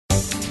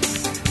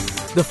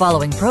The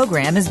following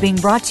program is being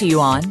brought to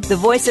you on the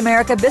Voice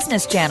America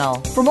Business Channel.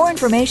 For more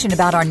information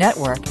about our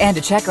network and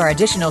to check our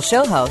additional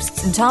show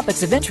hosts and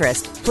topics of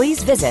interest,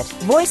 please visit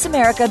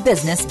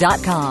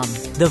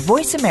voiceamericabusiness.com. The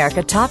Voice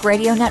America Talk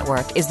Radio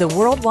Network is the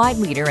worldwide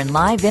leader in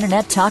live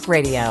Internet talk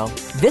radio.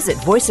 Visit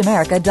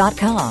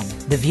voiceamerica.com.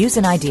 The views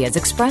and ideas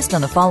expressed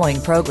on the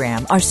following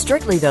program are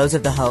strictly those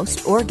of the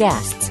host or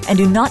guests and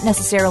do not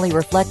necessarily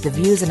reflect the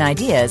views and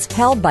ideas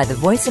held by the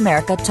Voice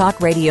America Talk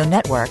Radio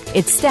Network,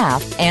 its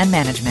staff, and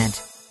management.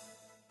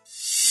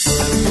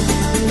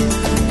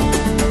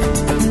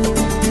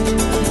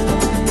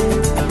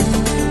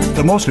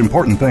 The most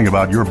important thing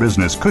about your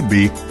business could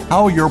be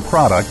how your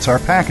products are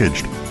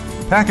packaged.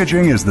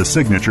 Packaging is the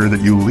signature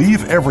that you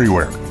leave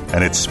everywhere,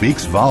 and it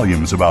speaks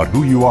volumes about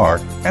who you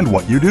are and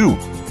what you do.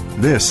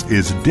 This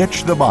is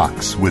Ditch the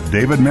Box with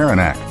David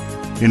Marinak.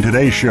 In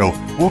today's show,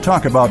 we'll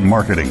talk about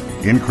marketing,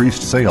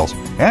 increased sales,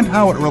 and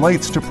how it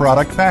relates to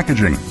product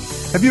packaging.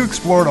 Have you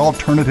explored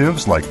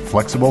alternatives like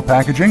flexible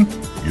packaging?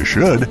 You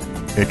should.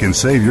 It can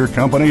save your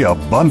company a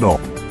bundle.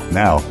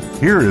 Now,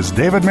 here is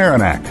David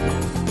Marinak.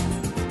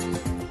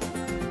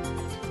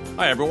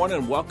 Hi, everyone,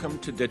 and welcome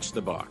to Ditch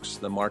the Box,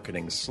 the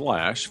marketing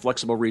 /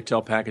 flexible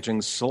retail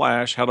packaging /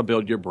 how to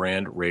build your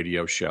brand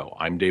radio show.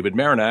 I'm David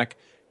Marinak,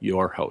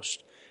 your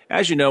host.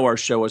 As you know, our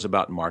show is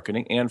about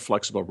marketing and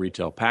flexible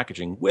retail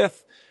packaging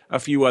with a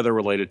few other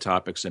related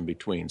topics in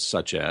between,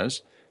 such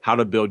as how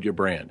to build your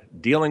brand,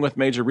 dealing with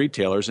major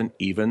retailers, and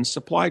even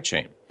supply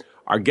chain.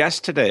 Our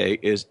guest today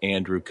is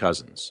Andrew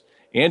Cousins.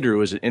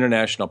 Andrew is an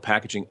international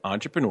packaging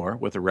entrepreneur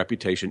with a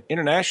reputation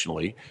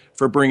internationally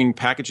for bringing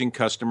packaging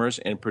customers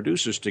and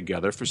producers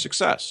together for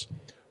success.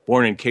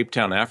 Born in Cape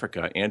Town,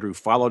 Africa, Andrew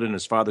followed in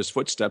his father's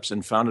footsteps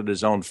and founded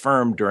his own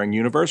firm during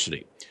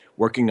university,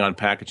 working on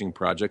packaging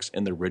projects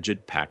in the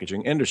rigid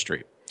packaging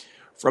industry.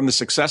 From the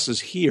successes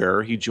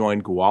here, he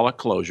joined Gowalla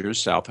Closures,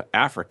 South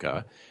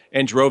Africa,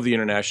 and drove the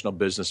international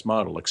business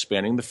model,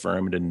 expanding the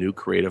firm into new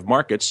creative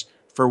markets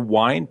for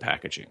wine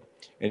packaging.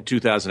 In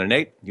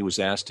 2008, he was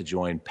asked to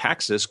join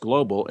Paxis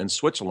Global in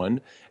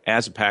Switzerland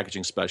as a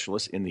packaging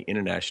specialist in the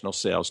international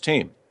sales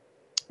team.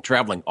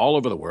 Traveling all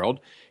over the world,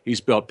 he's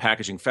built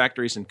packaging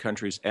factories in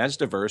countries as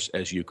diverse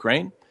as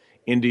Ukraine,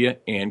 India,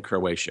 and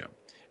Croatia.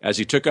 As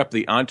he took up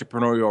the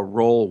entrepreneurial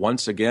role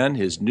once again,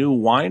 his new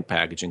wine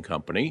packaging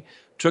company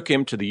took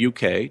him to the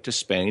UK, to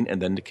Spain,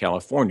 and then to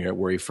California,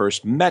 where he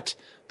first met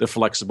the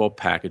flexible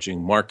packaging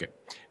market,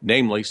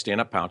 namely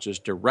stand-up pouches,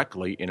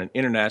 directly in an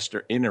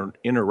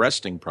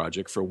interesting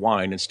project for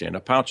wine and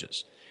stand-up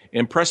pouches.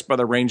 Impressed by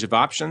the range of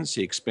options,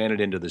 he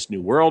expanded into this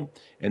new world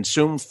and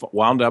soon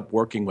wound up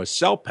working with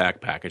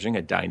Cellpack Packaging,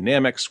 a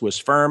dynamic Swiss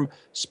firm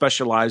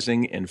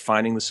specializing in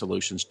finding the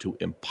solutions to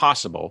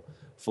impossible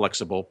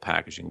flexible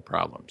packaging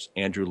problems.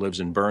 Andrew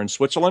lives in Bern,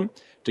 Switzerland,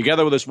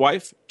 together with his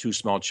wife, 2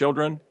 small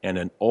children, and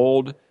an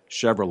old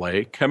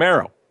Chevrolet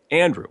Camaro.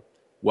 Andrew,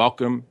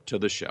 welcome to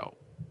the show.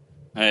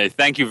 Hey,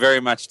 thank you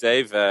very much,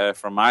 Dave.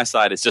 From my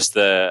side, it's just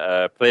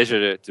a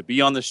pleasure to be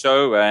on the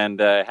show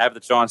and have the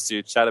chance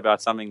to chat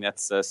about something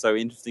that's so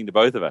interesting to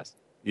both of us.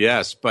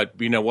 Yes, but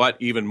you know what?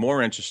 Even more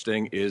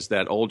interesting is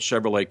that old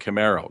Chevrolet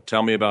Camaro.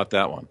 Tell me about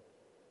that one.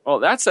 Well,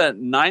 that's a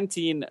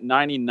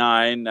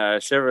 1999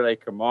 Chevrolet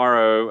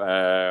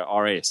Camaro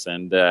RS.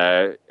 And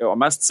I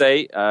must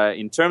say,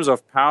 in terms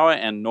of power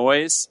and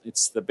noise,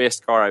 it's the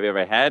best car I've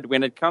ever had.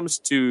 When it comes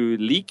to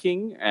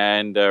leaking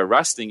and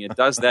rusting, it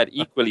does that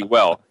equally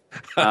well.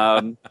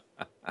 But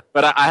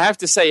I have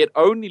to say, it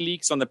only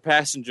leaks on the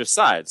passenger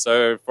side.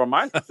 So from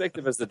my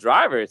perspective as the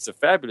driver, it's a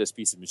fabulous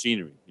piece of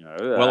machinery. You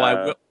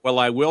know?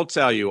 I will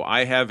tell you,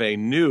 I have a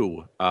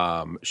new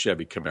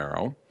Chevy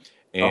Camaro.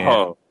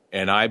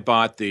 And I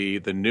bought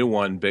the new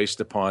one based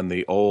upon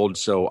the old,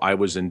 so I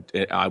was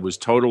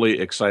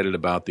totally excited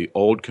about the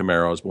old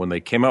Camaros. But when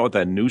they came out with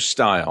that new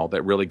style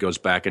that really goes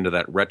back into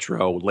that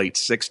retro late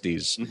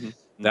 60s,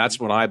 that's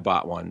when I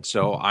bought one.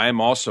 So I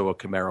am also a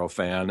Camaro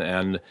fan,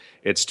 and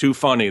it's too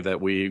funny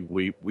that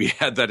we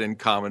had that in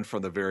common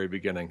from the very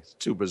beginning. It's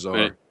too bizarre.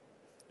 Right.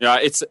 Yeah,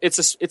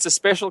 it's a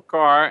special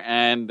car,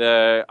 and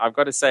I've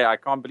got to say, I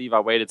can't believe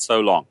I waited so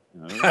long.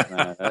 You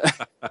know?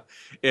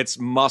 It's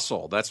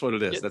muscle. That's what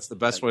it is. That's the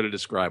best way to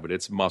describe it.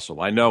 It's muscle.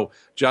 I know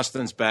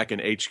Justin's back in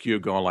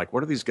HQ going like,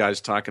 what are these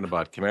guys talking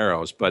about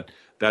Camaros? But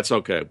that's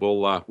okay.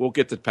 We'll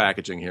get to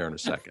packaging here in a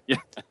second. Yeah.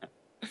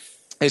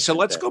 Hey, so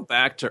let's go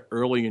back to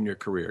early in your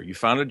career. You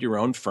founded your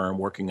own firm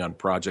working on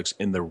projects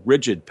in the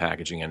rigid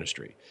packaging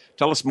industry.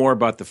 Tell us more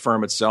about the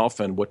firm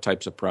itself and what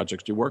types of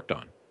projects you worked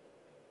on.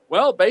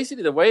 Well,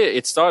 basically, the way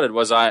it started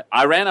was I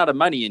ran out of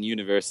money in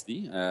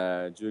university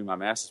during my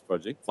master's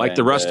project. Like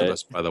the rest of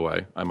us, by the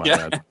way, I might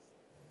add.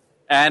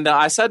 And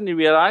I suddenly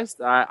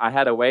realized I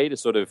had a way to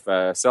sort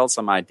of sell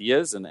some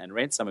ideas and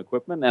rent some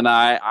equipment. And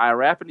I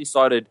rapidly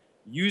started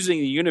using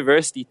the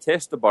university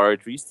test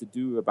laboratories to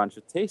do a bunch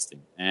of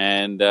testing.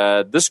 And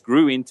this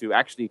grew into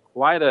actually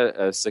quite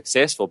a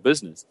successful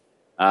business,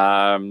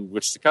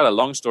 which, to cut a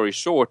long story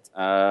short,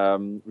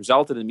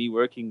 resulted in me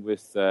working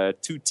with 2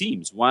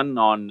 teams. One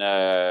on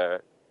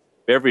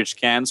beverage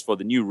cans for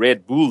the new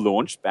Red Bull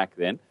launch back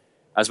then,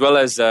 as well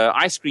as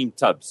ice cream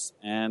tubs.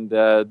 And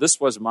this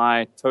was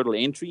my total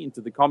entry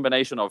into the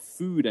combination of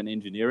food and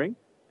engineering,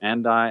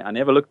 and I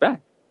never looked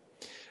back.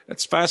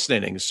 That's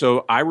fascinating.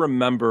 So I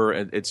remember,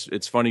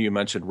 it's funny you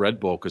mentioned Red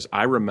Bull, because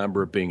I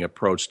remember being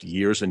approached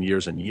years and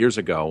years and years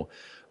ago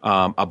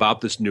about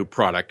this new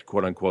product,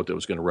 quote unquote, that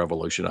was going to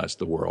revolutionize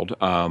the world,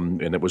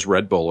 and it was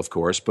Red Bull, of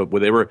course. But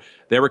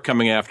they were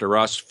coming after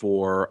us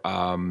for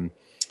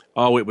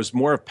it was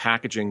more of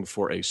packaging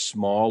for a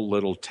small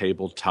little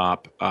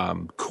tabletop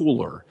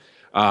cooler,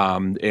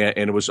 and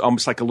it was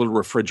almost like a little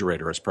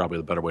refrigerator. Is probably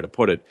the better way to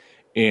put it.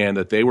 And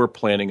that they were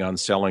planning on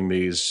selling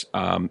these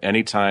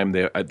anytime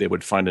they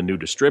would find a new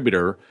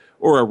distributor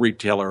or a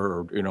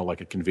retailer or like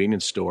a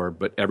convenience store.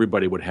 But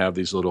everybody would have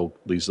these little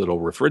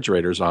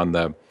refrigerators on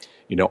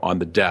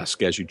the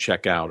desk as you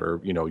check out,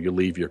 or you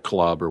leave your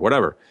club or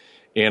whatever.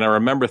 And I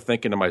remember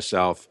thinking to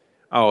myself,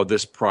 "Oh,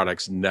 this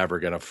product's never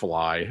going to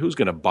fly. Who's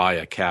going to buy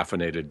a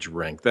caffeinated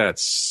drink?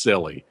 That's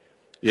silly."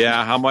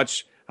 Yeah, how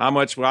much?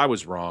 Well, I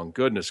was wrong.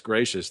 Goodness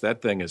gracious,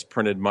 that thing has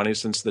printed money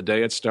since the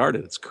day it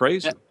started. It's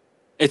crazy. Yeah.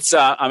 It's.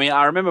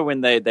 I remember when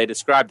they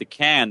described the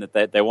can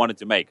that they wanted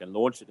to make and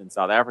launched it in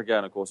South Africa,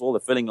 and of course all the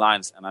filling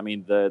lines. And I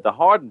mean, the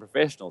hardened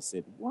professionals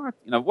said, "What?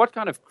 What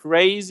kind of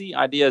crazy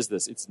idea is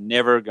this? It's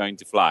never going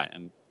to fly."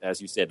 And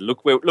as you said,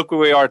 look where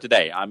we are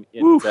today.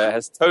 It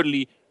has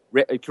totally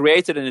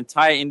created an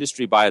entire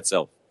industry by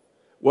itself.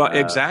 Well,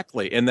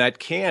 exactly, and that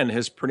can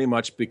has pretty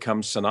much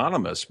become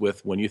synonymous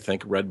with when you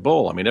think Red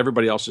Bull. I mean,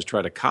 everybody else has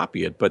tried to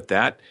copy it, but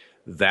that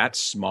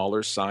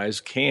smaller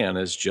size can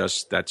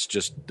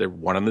they're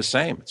one and the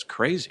same. It's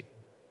crazy.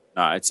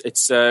 No,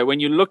 it's when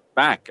you look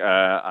back,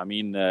 on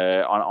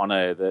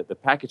the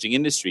packaging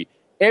industry,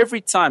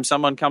 every time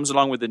someone comes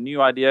along with a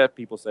new idea,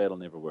 people say it'll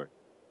never work.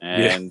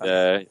 And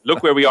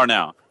look where we are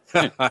now.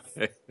 All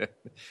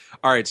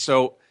right,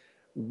 so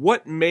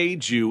what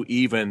made you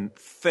even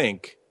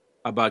think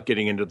about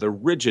getting into the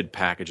rigid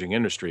packaging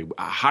industry?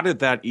 How did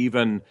that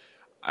even...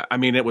 I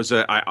mean, it was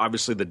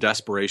obviously the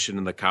desperation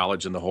in the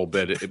college and the whole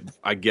bit.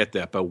 I get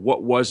that, but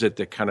what was it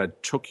that kind of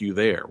took you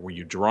there? Were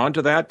you drawn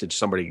to that?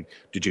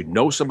 Did you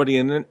know somebody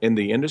in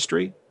the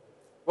industry?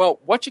 Well,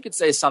 what you could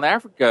say is South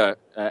Africa,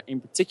 in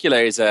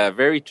particular, is a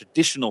very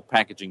traditional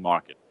packaging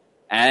market,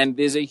 and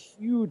there's a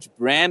huge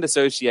brand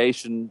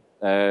association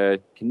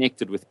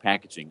connected with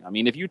packaging. I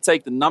mean, if you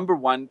take the number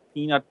one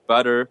peanut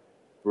butter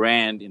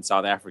brand in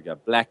South Africa,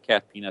 Black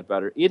Cat Peanut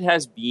Butter, it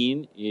has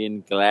been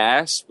in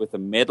glass with a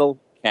metal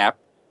cap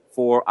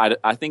for,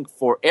 I think,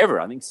 forever.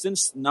 I think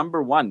since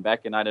number one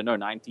back in,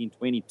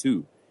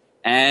 1922.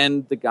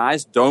 And the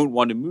guys don't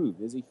want to move.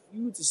 There's a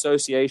huge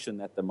association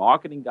that the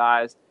marketing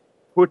guys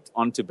put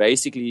onto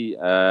basically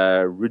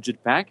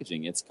rigid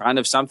packaging. It's kind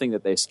of something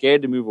that they're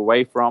scared to move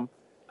away from.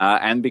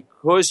 And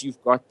because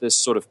you've got this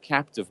sort of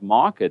captive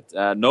market,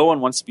 no one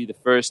wants to be the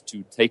first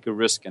to take a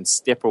risk and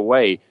step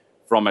away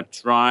from a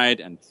tried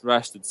and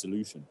trusted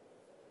solution.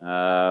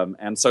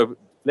 And so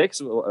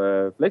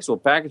flexible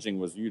packaging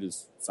was viewed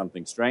as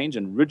something strange,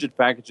 and rigid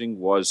packaging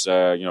was,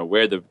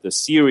 where the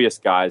serious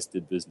guys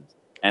did business.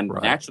 And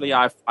naturally,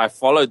 I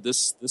followed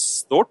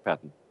this thought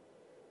pattern.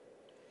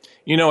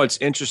 It's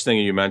interesting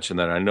you mentioned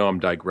that. I know I'm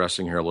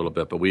digressing here a little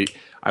bit, but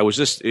I was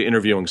just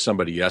interviewing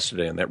somebody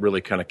yesterday, and that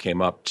really kind of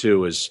came up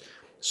too. Is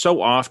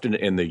so often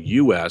in the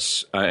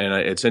U.S., and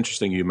it's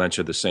interesting you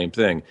mentioned the same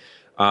thing.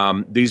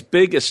 These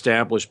big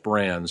established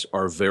brands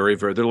are very,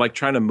 very, they're like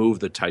trying to move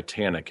the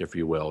Titanic, if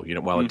you will,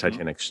 the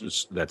Titanic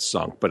that's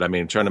sunk, but I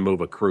mean, trying to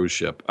move a cruise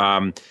ship.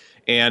 And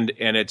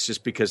it's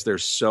just because they're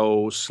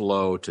so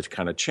slow to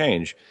kind of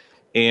change.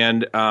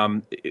 And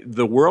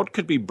the world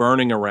could be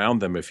burning around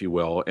them, if you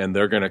will, and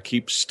they're going to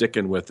keep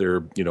sticking with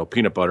their,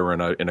 peanut butter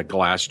in a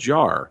glass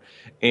jar.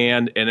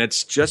 And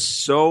it's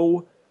just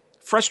so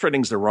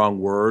frustrating is the wrong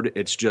word.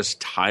 It's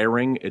just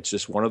tiring. It's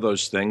just one of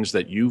those things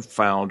that you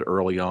found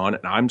early on,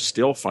 and I'm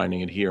still finding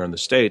it here in the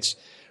States,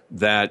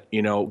 that,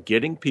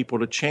 getting people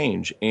to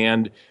change.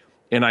 And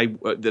the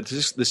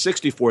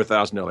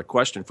 $64,000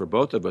 question for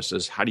both of us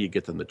is, how do you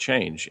get them to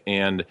change?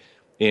 And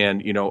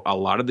a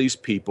lot of these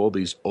people,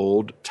 these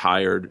old,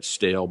 tired,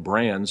 stale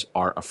brands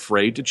are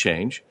afraid to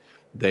change.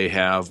 They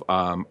have,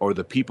 or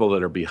the people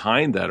that are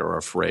behind that are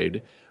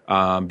afraid.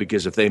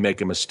 Because if they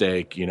make a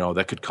mistake,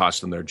 that could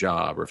cost them their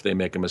job. Or if they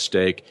make a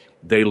mistake,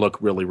 they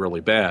look really, really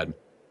bad.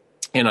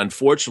 And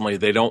unfortunately,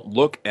 they don't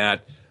look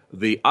at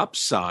the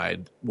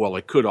upside. Well,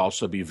 it could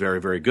also be very,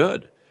 very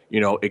good.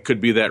 It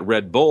could be that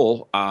Red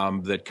Bull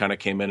that kind of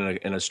came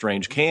in a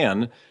strange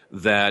can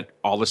that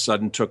all of a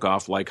sudden took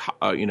off like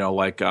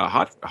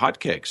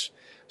hotcakes.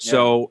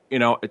 So,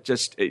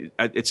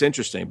 it's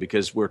interesting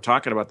because we're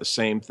talking about the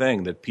same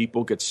thing, that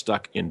people get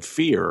stuck in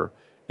fear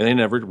and they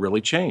never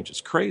really change.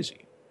 It's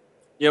crazy.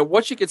 Yeah,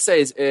 what you could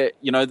say is,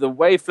 the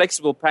way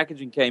flexible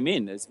packaging came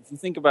in is, if you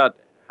think about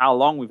how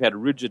long we've had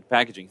rigid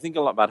packaging, think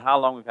a lot about how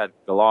long we've had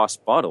glass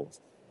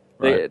bottles.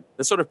 Right.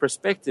 The sort of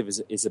perspective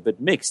is a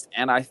bit mixed,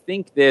 and I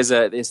think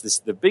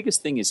the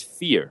biggest thing is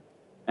fear.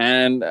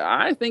 And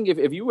I think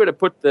if you were to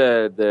put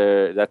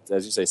that,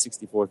 as you say,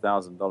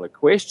 $64,000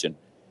 question,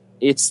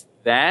 it's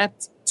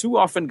that too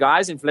often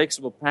guys in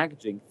flexible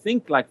packaging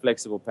think like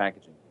flexible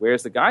packaging,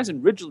 whereas the guys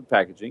in rigid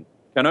packaging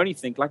can only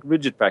think like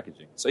rigid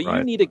packaging. So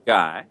you need a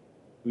guy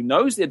who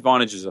knows the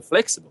advantages of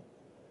flexible,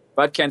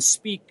 but can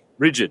speak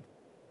rigid.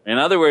 In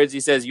other words,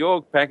 he says,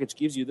 your package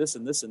gives you this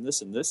and this and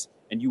this and this,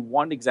 and you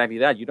want exactly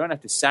that. You don't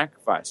have to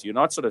sacrifice. You're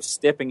not sort of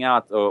stepping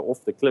out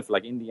off the cliff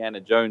like Indiana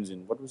Jones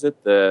in, what was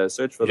it, the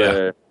search for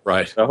the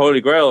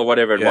Holy Grail or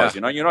whatever it was.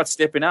 You know, you're not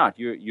stepping out.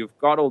 You've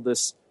got all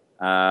this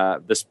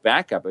this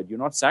backup, but you're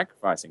not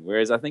sacrificing.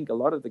 Whereas I think a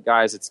lot of the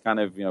guys, it's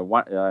kind of,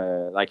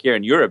 like here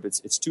in Europe,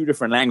 it's two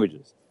different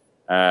languages.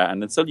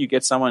 And until you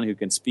get someone who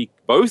can speak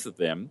both of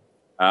them,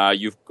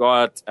 you've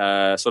got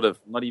sort of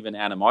not even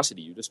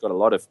animosity. You've just got a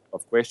lot of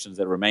questions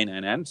that remain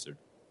unanswered.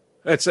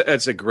 That's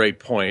a great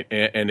point.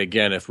 And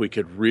again, if we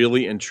could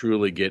really and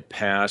truly get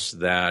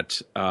past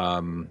that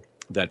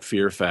that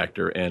fear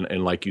factor,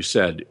 and like you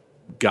said,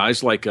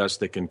 guys like us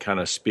that can kind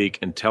of speak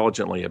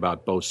intelligently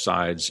about both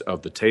sides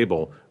of the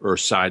table or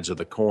sides of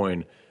the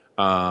coin,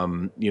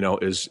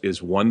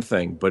 is one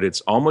thing. But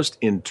it's almost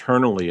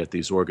internally at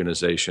these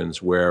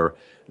organizations where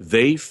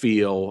they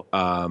feel,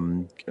 I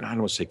don't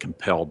want to say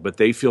compelled, but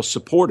they feel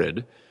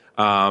supported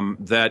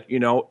that,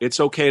 it's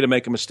okay to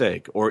make a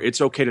mistake, or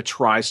it's okay to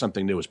try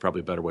something new is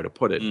probably a better way to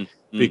put it.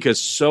 Because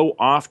so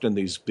often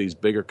these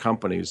bigger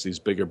companies, these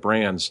bigger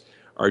brands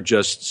are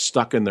just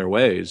stuck in their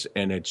ways,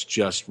 and it's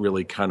just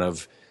really kind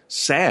of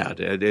sad.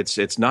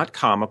 It's not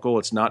comical.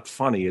 It's not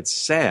funny. It's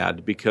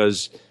sad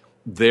because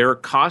they're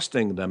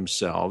costing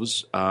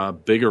themselves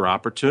bigger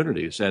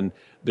opportunities. And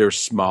they're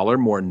smaller,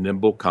 more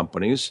nimble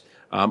companies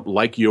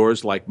like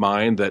yours, like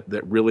mine,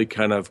 that really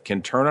kind of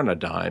can turn on a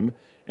dime.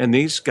 And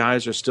these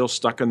guys are still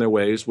stuck in their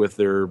ways with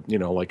their,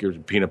 like your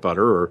peanut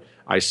butter, or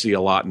I see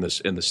a lot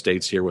in the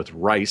States here with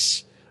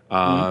rice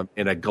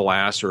in a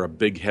glass or a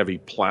big, heavy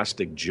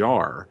plastic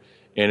jar.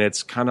 And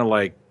it's kind of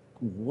like,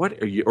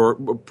 what are you, or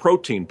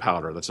protein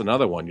powder, that's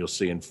another one you'll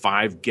see in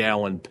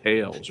 5-gallon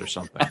pails or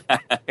something.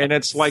 And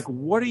it's like,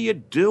 what are you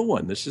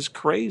doing? This is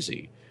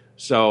crazy.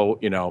 So,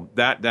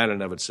 that in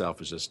and of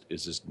itself is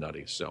just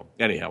nutty. So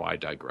anyhow, I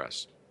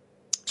digress.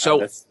 So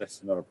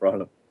that's not a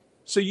problem.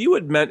 So you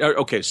had meant,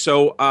 okay,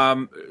 so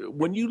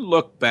when you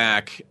look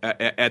back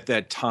at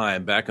that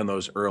time, back in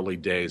those early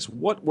days,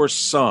 what were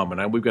some,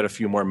 and we've got a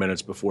few more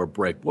minutes before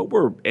break, what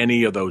were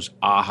any of those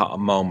aha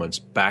moments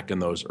back in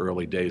those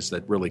early days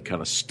that really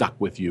kind of stuck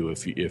with you,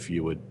 if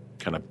you would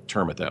kind of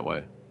term it that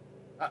way?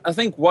 I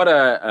think what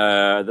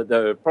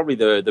probably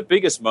the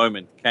biggest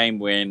moment came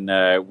when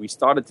we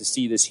started to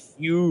see this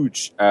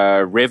huge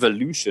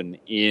revolution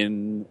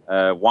in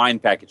wine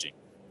packaging.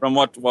 From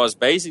what was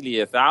basically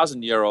a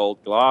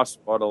 1,000-year-old glass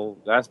bottle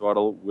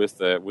with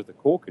a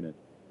cork in it,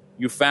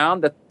 you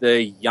found that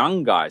the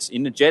young guys,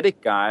 energetic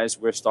guys,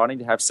 were starting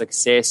to have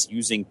success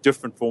using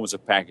different forms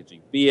of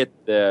packaging, be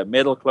it the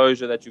metal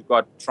closure that you've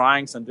got,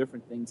 trying some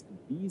different things. And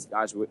these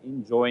guys were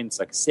enjoying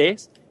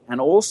success and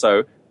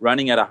also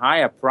running at a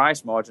higher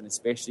price margin,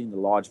 especially in the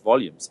large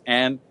volumes.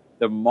 And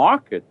the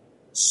market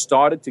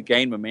started to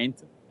gain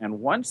momentum. And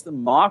once the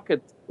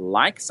market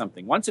likes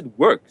something, once it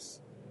works,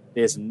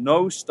 there's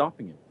no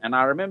stopping it. And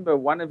I remember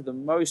one of the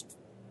most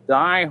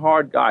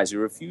die-hard guys who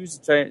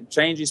refused to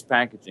change his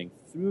packaging,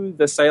 threw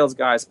the sales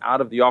guys out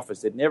of the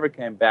office. They never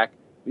came back.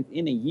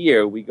 Within a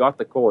year, we got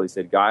the call. He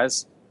said,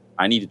 guys,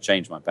 I need to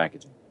change my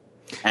packaging.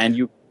 And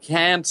you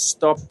can't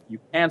stop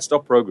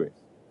progress.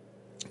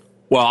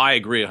 Well, I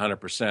agree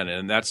 100%.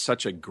 And that's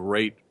such a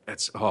great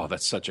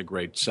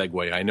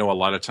segue. I know a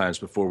lot of times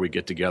before we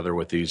get together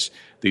with these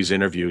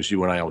interviews,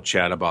 you and I will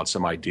chat about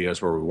some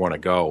ideas where we want to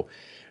go.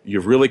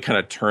 You've really kind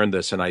of turned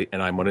this, and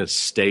I'm going to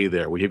stay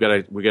there. We're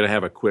going to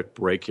have a quick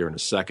break here in a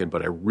second,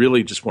 but I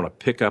really just want to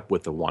pick up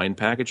with the wine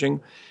packaging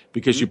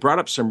because you brought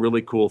up some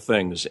really cool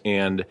things,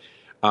 and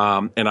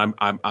I'm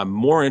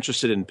more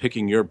interested in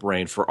picking your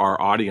brain for our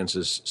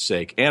audience's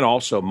sake and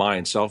also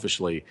mine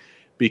selfishly,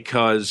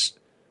 because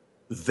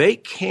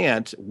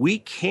we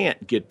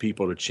can't get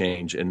people to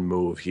change and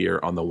move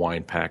here on the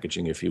wine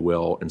packaging, if you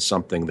will, in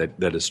something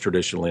that is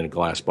traditionally in a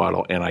glass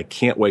bottle. And I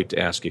can't wait to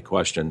ask you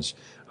questions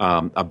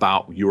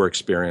about your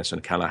experience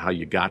and kind of how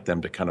you got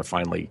them to kind of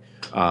finally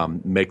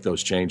make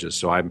those changes.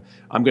 So I'm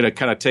going to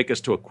kind of take us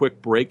to a quick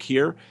break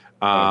here.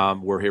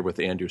 We're here with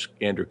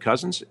Andrew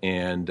Cousins,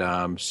 and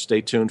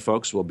stay tuned,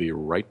 folks. We'll be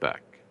right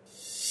back.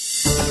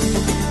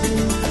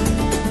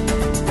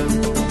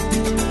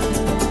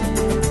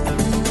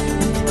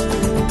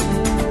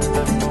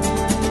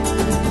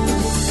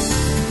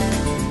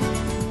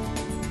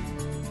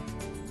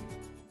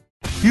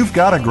 You've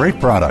got a great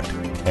product,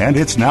 and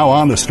it's now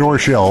on the store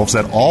shelves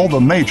at all the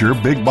major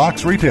big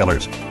box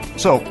retailers.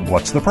 So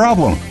what's the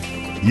problem?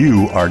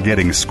 You are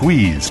getting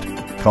squeezed.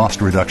 Cost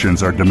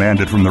reductions are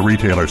demanded from the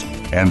retailers,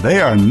 and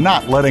they are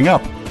not letting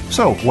up.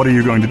 So what are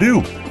you going to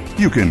do?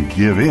 You can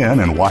give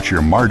in and watch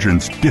your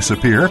margins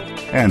disappear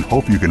and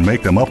hope you can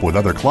make them up with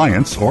other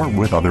clients or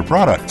with other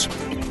products.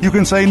 You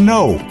can say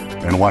no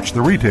and watch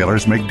the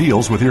retailers make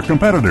deals with your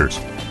competitors.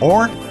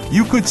 Or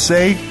you could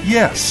say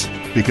yes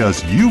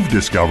because you've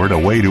discovered a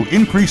way to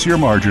increase your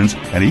margins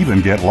and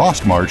even get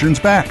lost margins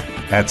back.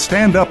 At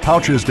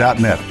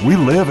StandUpPouches.net, we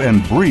live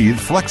and breathe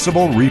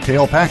flexible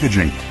retail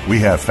packaging. We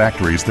have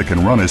factories that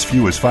can run as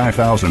few as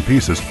 5,000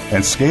 pieces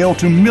and scale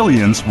to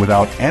millions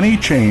without any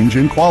change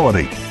in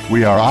quality.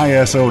 We are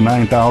ISO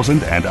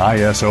 9000 and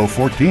ISO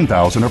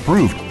 14000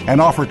 approved and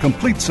offer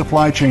complete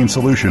supply chain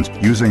solutions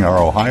using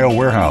our Ohio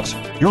warehouse.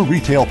 Your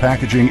retail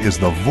packaging is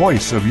the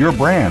voice of your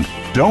brand.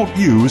 Don't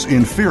use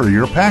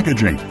inferior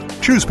packaging.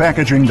 Choose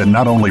packaging that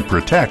not only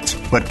protects,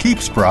 but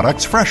keeps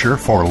products fresher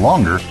for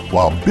longer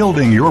while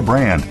building your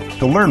brand.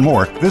 To learn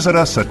more, visit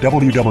us at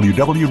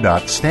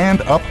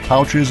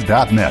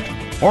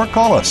www.standuppouches.net or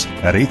call us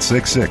at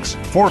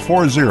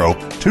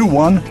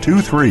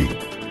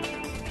 866-440-2123.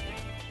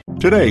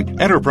 Today,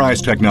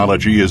 enterprise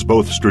technology is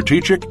both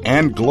strategic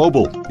and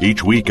global.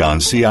 Each week on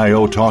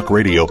CIO Talk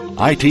Radio,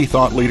 IT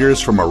thought leaders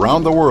from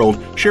around the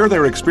world share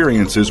their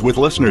experiences with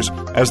listeners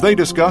as they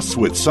discuss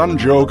with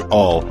Sanjog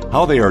Aul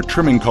how they are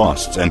trimming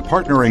costs and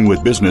partnering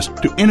with business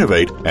to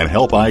innovate and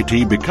help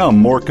IT become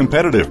more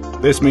competitive.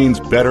 This means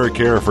better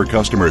care for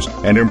customers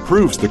and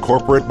improves the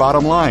corporate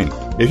bottom line.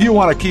 If you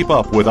want to keep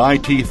up with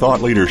IT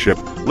thought leadership,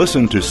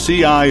 listen to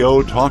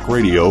CIO Talk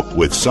Radio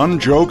with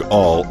Sanjog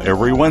Aul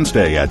every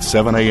Wednesday at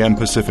 7 a.m.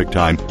 Pacific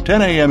Time,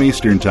 10 a.m.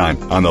 Eastern Time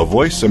on the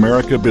Voice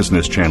America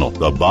Business Channel,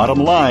 the bottom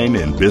line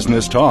in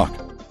business talk.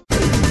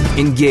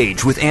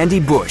 Engage with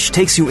Andy Bush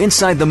takes you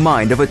inside the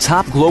mind of a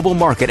top global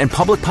market and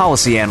public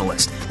policy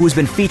analyst who has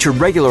been featured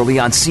regularly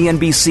on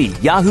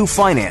CNBC, Yahoo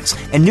Finance,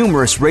 and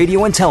numerous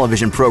radio and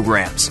television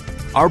programs.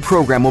 Our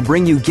program will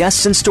bring you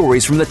guests and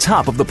stories from the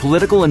top of the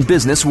political and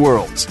business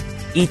worlds.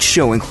 Each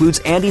show includes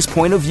Andy's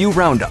point of view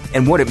roundup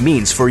and what it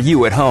means for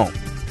you at home.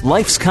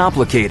 Life's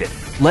complicated.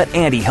 Let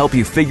Andy help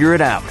you figure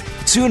it out.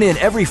 Tune in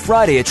every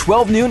Friday at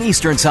 12 noon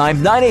Eastern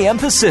Time, 9 a.m.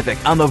 Pacific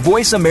on the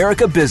Voice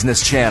America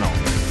Business Channel.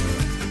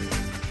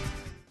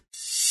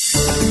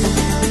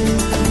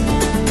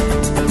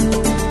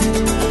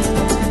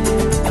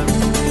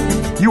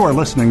 You are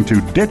listening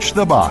to Ditch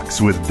the Box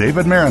with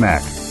David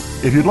Marinak.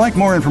 If you'd like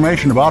more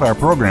information about our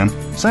program,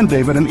 send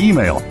David an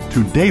email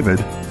to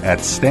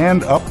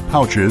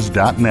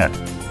david@standuppouches.net.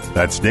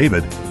 That's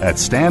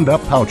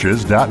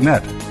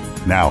david@standuppouches.net.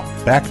 Now,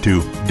 back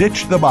to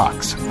Ditch the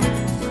Box.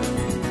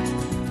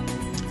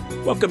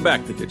 Welcome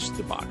back to Ditch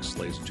the Box,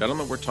 ladies and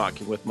gentlemen. We're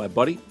talking with my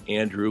buddy,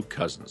 Andrew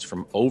Cousins,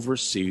 from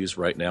overseas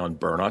right now in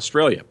Bern,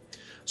 Australia.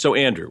 So,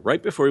 Andrew,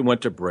 right before we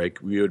went to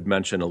break, we had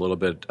mentioned a little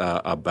bit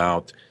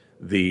about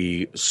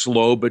the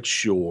slow but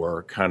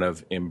sure kind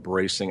of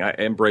embracing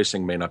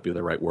may not be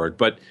the right word,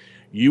 but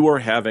you are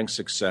having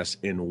success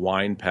in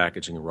wine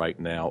packaging right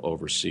now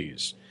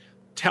overseas.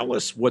 Tell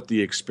us what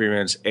the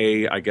experience,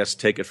 I guess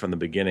take it from the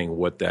beginning,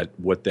 what that,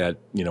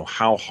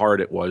 how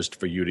hard it was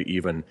for you to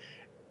even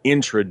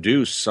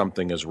introduce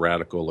something as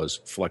radical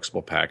as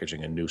flexible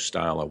packaging, a new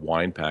style of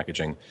wine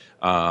packaging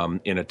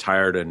in a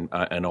tired and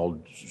an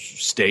old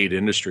staid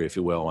industry, if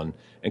you will, and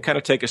kind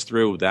of take us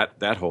through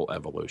that whole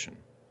evolution.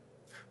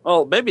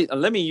 Well, maybe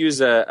let me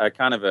use a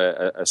kind of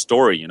a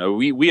story. You know,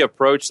 we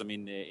approached. I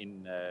mean,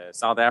 in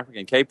South Africa,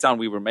 in Cape Town,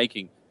 we were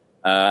making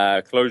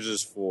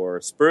closures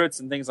for spirits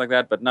and things like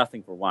that, but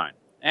nothing for wine.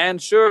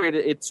 And sure,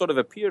 it sort of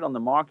appeared on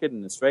the market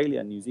in Australia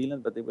and New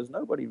Zealand, but there was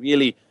nobody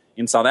really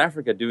in South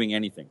Africa doing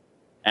anything.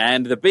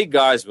 And the big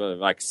guys were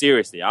like,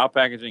 seriously, our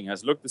packaging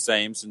has looked the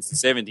same since the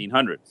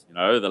 1700s. You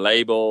know, the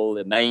label,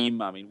 the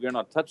name. I mean, we're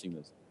not touching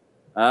this.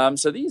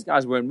 So these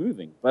guys weren't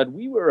moving, but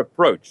we were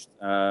approached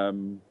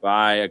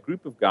by a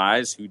group of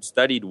guys who'd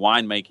studied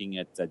winemaking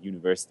at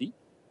university,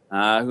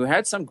 who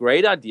had some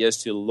great ideas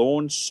to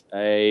launch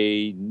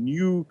a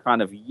new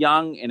kind of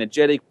young,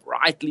 energetic,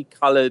 brightly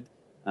colored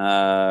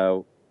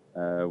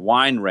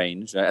wine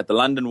range at the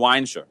London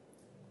Wine Show.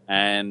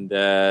 And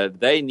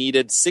they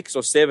needed 6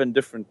 or 7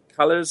 different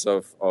colors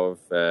of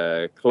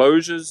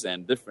closures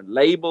and different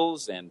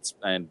labels and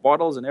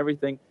bottles and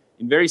everything,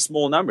 in very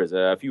small numbers,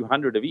 a few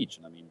hundred of each.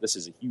 And I mean, this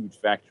is a huge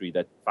factory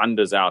that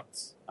thunders out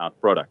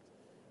product.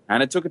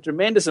 And it took a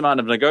tremendous amount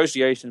of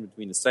negotiation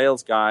between the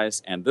sales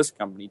guys and this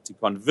company to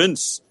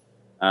convince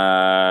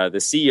the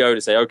CEO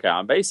to say, okay,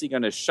 I'm basically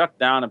going to shut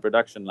down a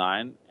production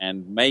line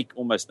and make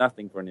almost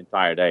nothing for an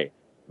entire day.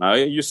 Now,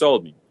 you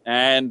sold me.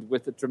 And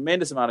with a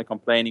tremendous amount of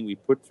complaining, we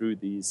put through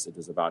these. It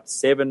was about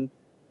 7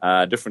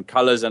 different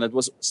colors, and it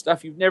was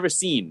stuff you've never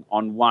seen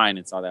on wine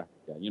in South Africa.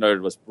 You know,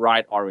 it was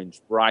bright orange,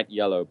 bright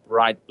yellow,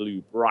 bright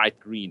blue, bright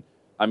green.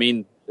 I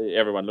mean,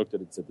 everyone looked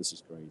at it and said, this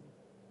is crazy.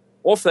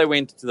 Off they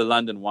went to the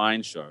London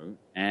Wine Show,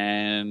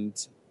 and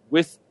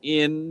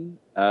within,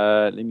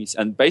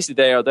 and basically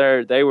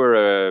they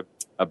were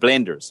a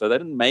blender. So they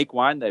didn't make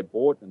wine, they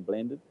bought and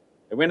blended.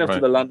 They went up to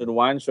the London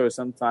Wine Show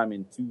sometime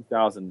in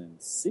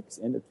 2006,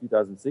 end of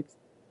 2006.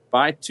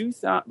 By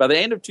the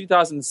end of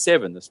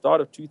 2007, the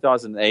start of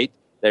 2008,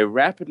 they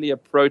rapidly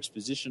approached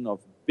position of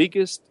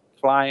biggest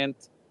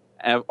client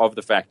of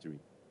the factory.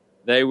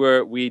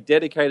 We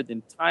dedicated the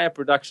entire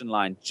production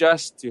line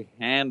just to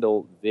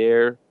handle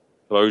their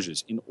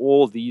closures in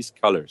all these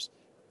colors.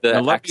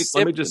 Now let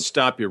me just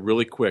stop you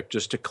really quick,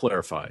 just to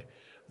clarify.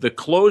 the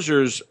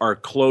closures are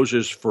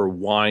closures for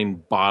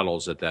wine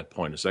bottles at that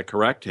point. Is that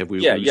correct? Have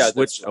we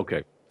switched?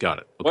 Okay, got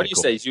it. Okay, what you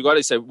say is you got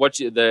to say what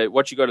you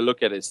got to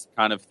look at is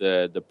kind of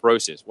the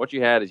process. What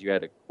you had is you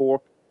had a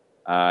cork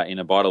in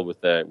a bottle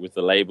with the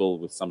label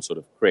with some sort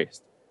of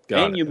crest.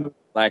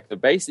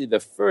 Basically the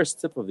first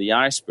tip of the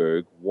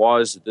iceberg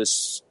was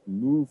this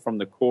move from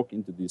the cork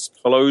into this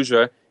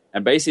closure,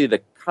 and basically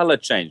the color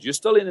change. You're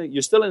still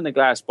in a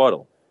glass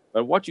bottle,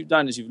 but what you've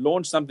done is you've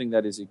launched something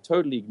that is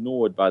totally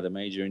ignored by the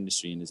major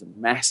industry and is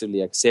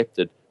massively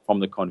accepted from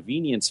the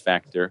convenience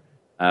factor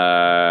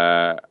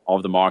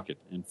of the market.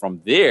 And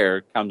from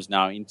there comes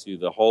now into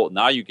the whole.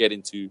 Now you get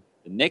into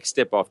the next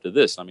step after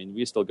this. I mean,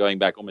 we're still going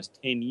back almost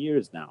 10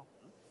 years now.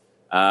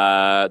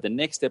 The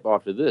next step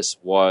after this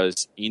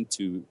was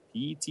into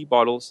PET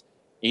bottles,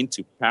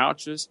 into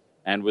pouches,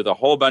 and with a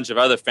whole bunch of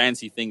other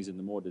fancy things in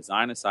the more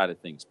designer side of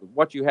things. But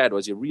what you had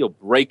was a real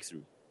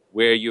breakthrough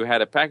where you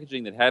had a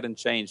packaging that hadn't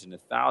changed in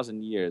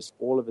 1,000 years,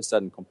 all of a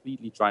sudden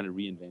completely trying to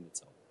reinvent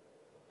itself.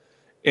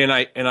 And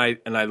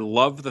I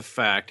love the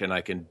fact, and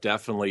I can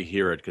definitely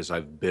hear it because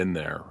I've been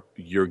there.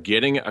 You're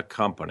getting a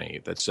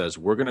company that says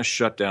we're going to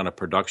shut down a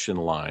production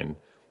line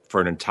for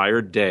an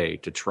entire day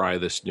to try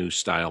this new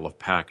style of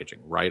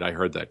packaging, right? I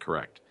heard that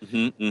correct.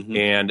 Mm-hmm, mm-hmm.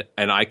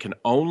 And I can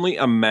only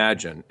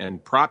imagine,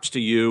 and props to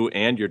you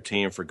and your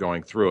team for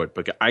going through it,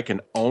 but I can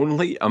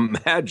only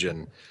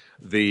imagine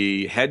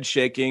the head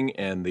shaking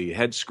and the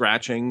head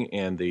scratching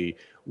and the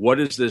what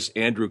is this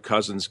Andrew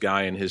Cousins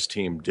guy and his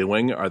team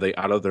doing? Are they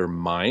out of their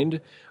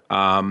mind?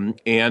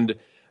 And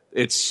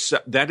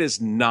that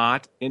is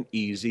not an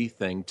easy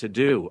thing to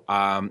do.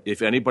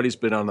 If anybody's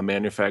been on the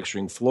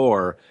manufacturing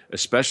floor,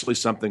 especially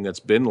something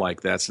that's been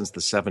like that since the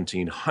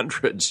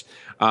 1700s,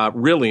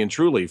 really and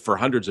truly for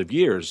hundreds of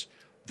years,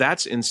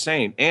 that's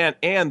insane.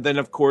 And then,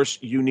 of course,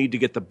 you need to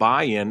get the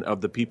buy-in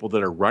of the people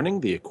that are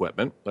running the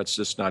equipment. Let's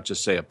just not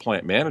just say a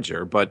plant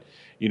manager, but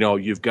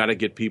you've got to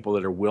get people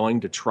that are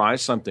willing to try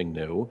something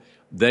new.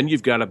 Then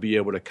you've got to be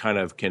able to kind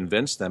of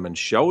convince them and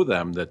show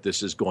them that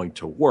this is going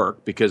to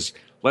work. Because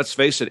let's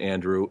face it,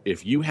 Andrew,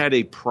 if you had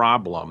a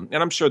problem,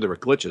 and I'm sure there were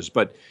glitches,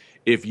 but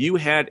if you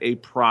had a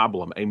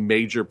problem, a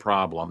major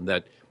problem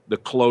that the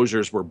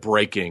closures were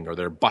breaking or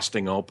they're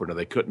busting open or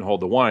they couldn't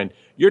hold the wine,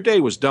 your day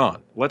was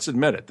done. Let's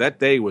admit it. That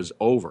day was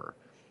over.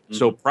 Mm-hmm.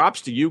 So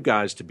props to you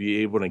guys to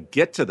be able to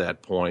get to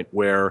that point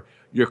where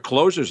your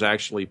closures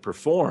actually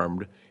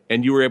performed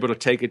and you were able to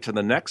take it to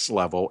the next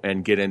level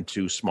and get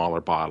into smaller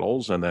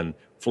bottles and then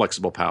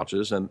flexible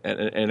pouches and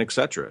et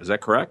cetera. Is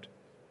that correct?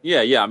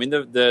 Yeah. I mean,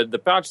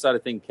 the pouch side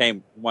of thing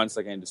came once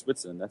I came to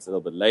Switzerland. That's a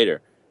little bit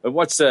later. But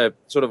what's sort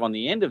of on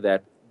the end of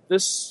that,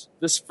 this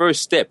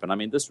first step, and I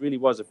mean, this really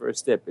was a first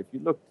step. If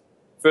you look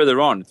further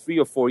on, 3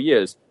 or 4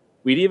 years,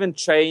 we'd even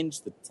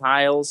changed the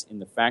tiles in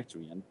the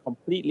factory and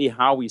completely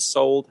how we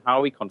sold, how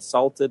we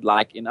consulted.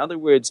 Like, in other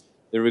words,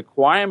 the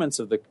requirements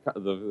of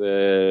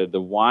the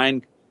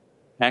wine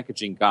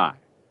packaging guy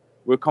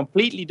were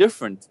completely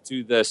different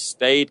to the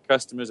staid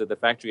customers that the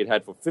factory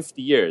had for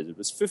 50 years. It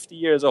was 50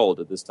 years old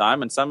at this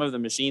time, and some of the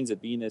machines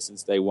had been there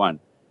since day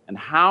one. And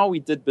how we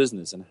did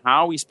business and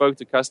how we spoke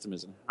to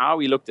customers and how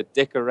we looked at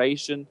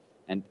decoration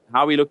and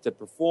how we looked at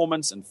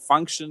performance and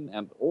function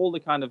and all the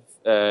kind of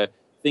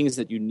things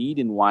that you need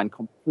in wine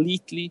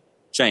completely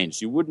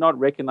changed. You would not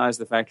recognize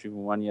the factory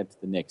from one year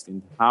to the next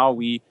in how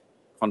we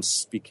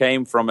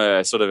became from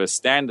a sort of a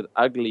standard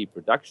ugly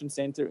production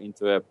center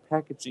into a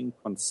packaging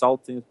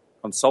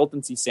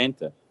consultancy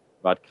center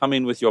about come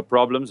in with your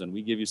problems and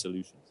we give you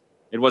solutions.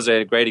 It was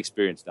a great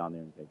experience down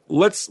there in Cape Town.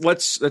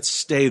 Let's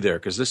stay there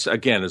because this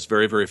again is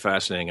very, very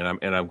fascinating,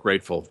 and I'm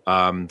grateful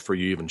for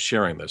you even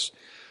sharing this.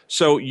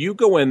 So you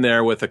go in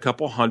there with a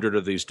couple hundred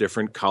of these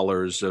different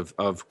colors of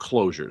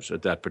closures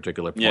at that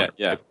particular point.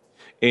 Yeah.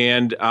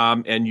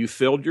 And you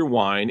filled your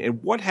wine.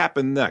 And what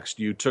happened next?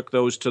 You took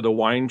those to the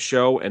wine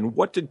show, and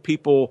what did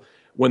people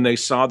when they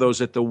saw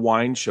those at the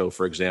wine show,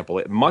 for example?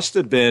 It must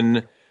have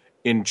been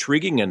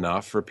intriguing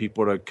enough for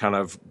people to kind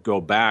of go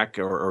back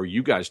or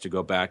you guys to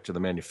go back to the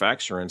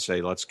manufacturer and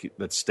say, let's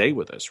stay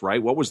with this,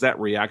 right? What was that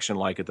reaction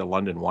like at the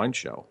London Wine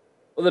Show?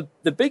 Well,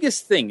 the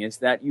biggest thing is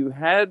that you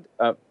had,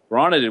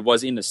 granted it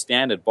was in a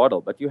standard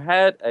bottle, but you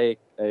had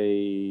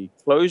a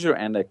closure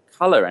and a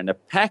color and a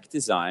pack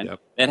design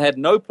that had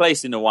no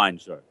place in a wine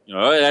show.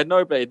 It had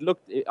no place. It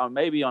looked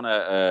maybe on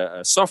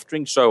a soft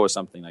drink show or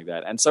something like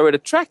that. And so it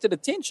attracted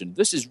attention.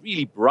 This is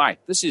really bright.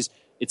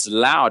 It's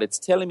loud. It's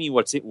telling me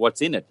what's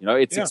in it.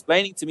 It's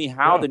explaining to me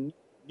how the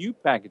new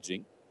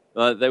packaging.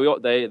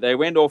 They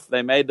went off.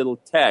 They made little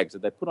tags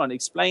that they put on. It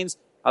explains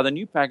how the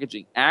new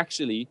packaging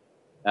actually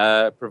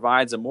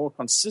provides a more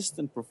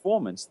consistent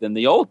performance than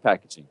the old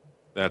packaging.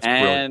 That's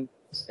brilliant.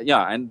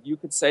 And you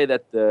could say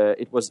that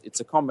it's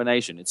a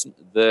combination. It's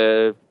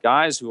the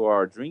guys who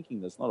are drinking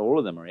this. Not all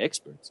of them are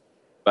experts,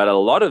 but a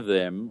lot of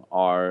them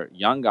are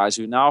young guys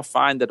who now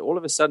find that all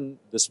of a sudden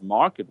this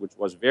market, which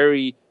was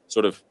very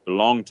sort of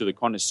belonged to the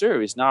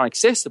connoisseur, is now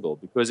accessible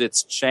because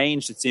it's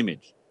changed its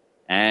image.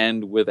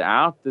 And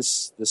without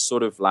this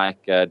sort of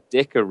like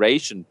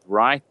decoration,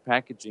 bright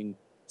packaging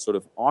sort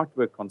of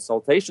artwork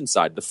consultation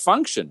side. The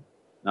function,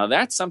 now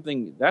that's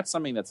something that's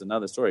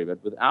another story.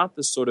 But without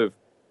this sort of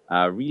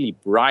really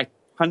bright,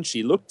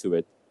 punchy look to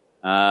it,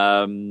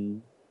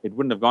 it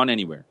wouldn't have gone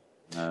anywhere.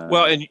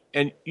 Well,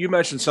 and you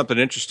mentioned something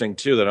interesting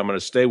too that I'm going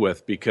to stay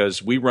with,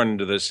 because we run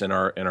into this in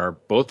our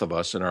both of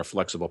us in our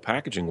flexible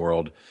packaging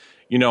world.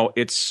 You know,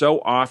 it's so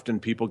often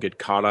people get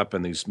caught up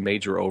in these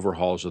major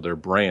overhauls of their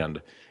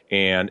brand,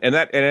 and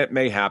it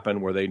may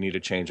happen where they need to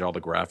change all the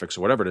graphics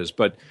or whatever it is.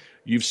 But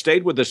you've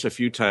stayed with this a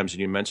few times,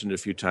 and you mentioned a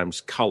few times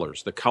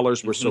colors. The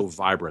colors were so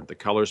vibrant. The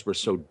colors were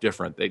so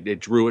different. It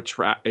drew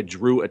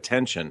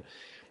attention,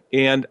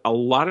 and a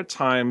lot of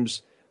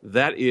times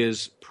that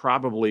is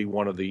probably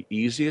one of the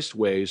easiest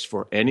ways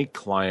for any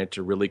client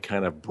to really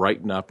kind of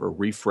brighten up or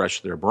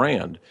refresh their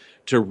brand,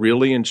 to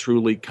really and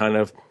truly kind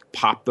of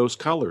pop those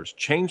colors,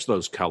 change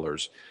those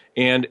colors,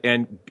 and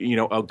you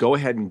know, go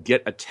ahead and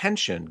get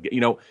attention.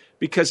 You know,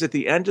 because at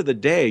the end of the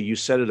day, you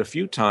said it a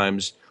few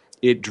times,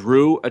 it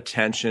drew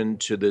attention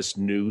to this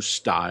new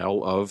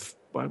style of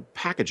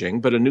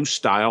packaging, but a new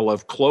style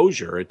of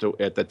closure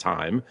at the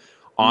time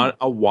on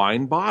a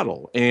wine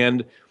bottle.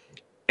 And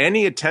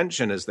any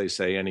attention, as they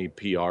say, any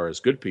PR is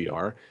good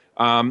PR.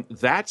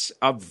 That's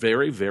a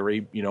very,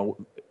 very, you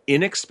know,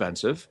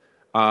 inexpensive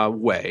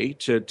way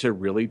to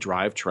really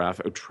drive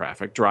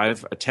traffic,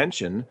 drive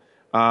attention,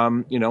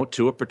 you know,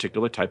 to a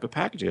particular type of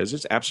packaging.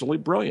 It's absolutely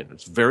brilliant.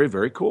 It's very,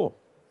 very cool.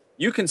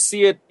 You can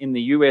see it in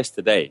the U.S.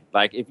 today.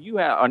 Like if you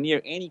are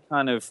near any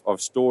kind of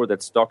store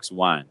that stocks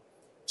wine,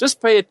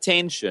 just pay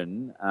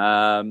attention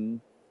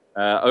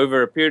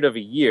over a period of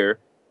a year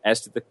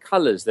as to the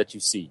colors that you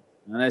see,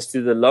 and as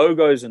to the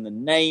logos and the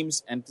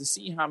names, and to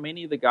see how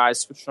many of the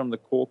guys switch from the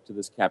cork to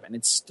this cap. And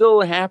it's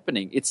still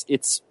happening.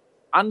 It's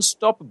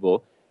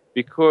unstoppable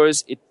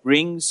because it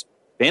brings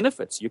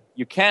benefits.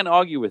 You can't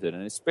argue with it.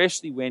 And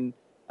especially when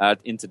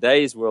in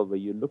today's world where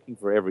you're looking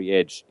for every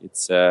edge, it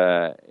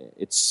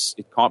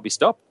can't be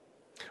stopped.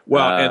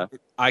 Well, and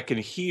I can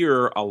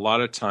hear a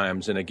lot of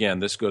times, and again,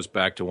 this goes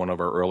back to one of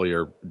our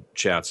earlier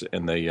chats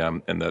in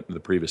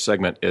the previous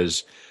segment,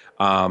 is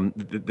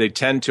they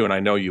tend to, and I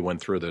know you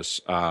went through this.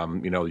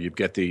 You know, you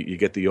get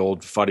the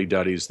old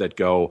fuddy-duddies that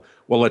go,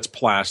 well, it's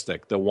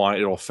plastic. The wine,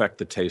 it'll affect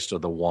the taste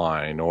of the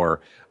wine,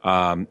 or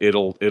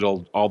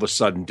it'll all of a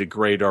sudden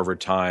degrade over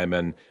time,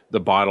 and the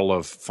bottle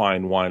of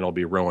fine wine will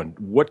be ruined.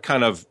 What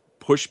kind of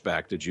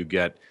pushback did you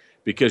get?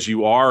 Because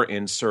you are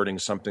inserting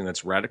something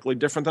that's radically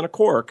different than a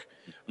cork.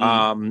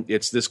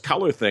 It's this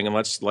color thing, and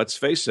let's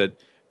face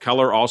it,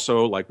 color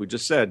also, like we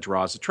just said,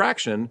 draws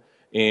attraction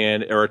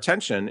or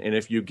attention. And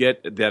if you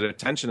get that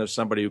attention of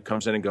somebody who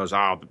comes in and goes,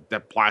 "Oh,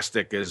 that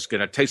plastic is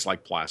going to taste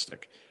like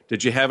plastic,"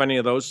 did you have any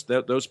of those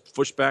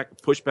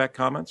pushback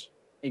comments?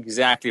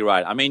 Exactly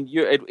right. I mean,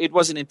 it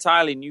was an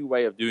entirely new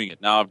way of doing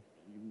it. Now,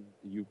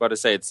 you've got to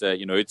say it's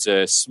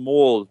a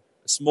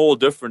small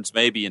difference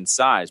maybe in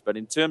size, but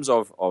in terms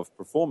of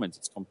performance,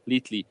 it's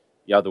completely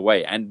the other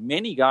way. And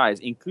many guys,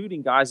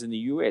 including guys in the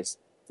US,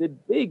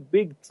 did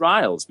big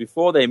trials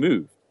before they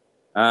moved.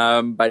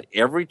 But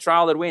every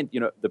trial that went,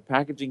 the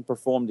packaging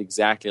performed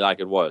exactly like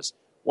it was.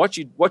 What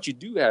you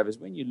do have is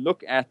when you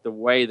look at the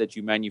way that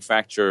you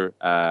manufacture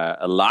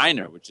a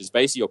liner, which is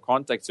basically your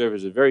contact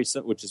surface,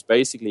 which is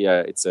basically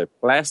it's a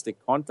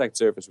plastic contact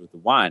surface with the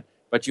wine,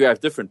 but you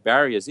have different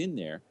barriers in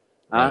there.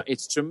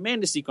 It's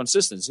tremendously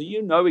consistent. So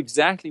you know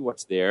exactly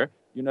what's there.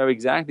 You know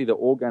exactly the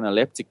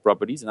organoleptic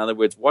properties. In other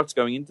words, what's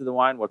going into the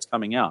wine, what's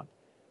coming out.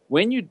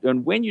 When you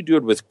do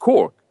it with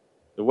cork,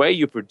 the way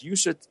you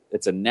produce it,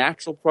 it's a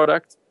natural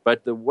product.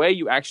 But the way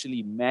you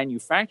actually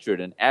manufacture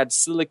it and add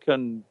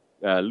silicone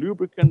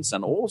lubricants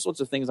and all sorts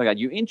of things like that,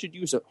 you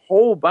introduce a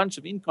whole bunch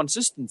of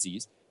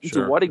inconsistencies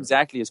into what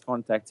exactly is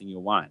contacting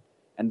your wine.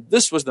 And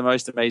this was the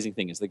most amazing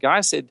thing, is the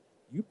guy said,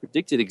 you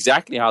predicted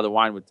exactly how the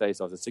wine would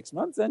taste after 6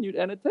 months, and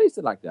it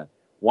tasted like that.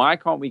 Why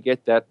can't we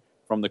get that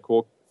from the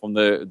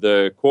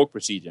cork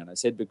procedure? And I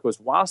said, because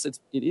whilst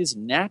it is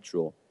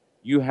natural,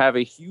 you have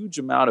a huge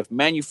amount of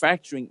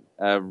manufacturing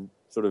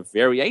sort of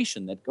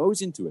variation that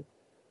goes into it.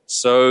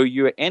 So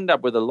you end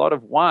up with a lot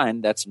of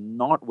wine that's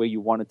not where you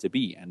want it to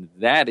be. And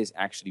that is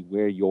actually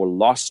where your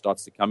loss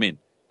starts to come in.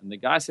 And the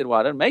guy said, well,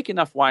 I don't make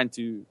enough wine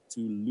to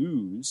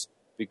lose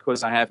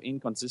because I have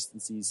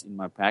inconsistencies in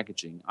my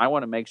packaging. I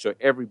want to make sure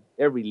every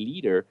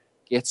liter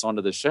gets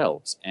onto the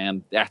shelves.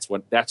 And that's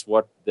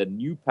what the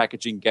new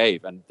packaging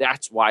gave. And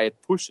that's why it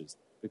pushes,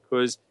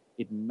 because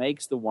it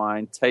makes the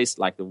wine taste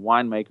like the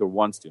winemaker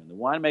wants to. And the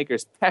winemaker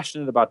is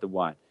passionate about the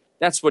wine.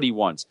 That's what he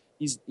wants.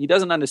 He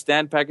doesn't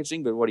understand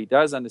packaging, but what he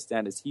does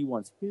understand is he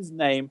wants his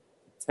name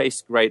to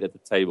taste great at the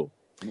table.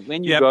 And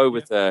when you go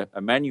with a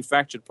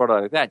manufactured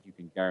product like that, you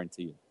can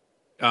guarantee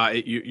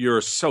it. You're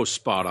so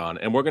spot on,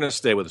 and we're going to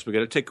stay with this. We're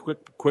going to take a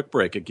quick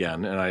break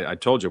again, and I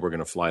told you we're going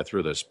to fly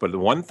through this. But the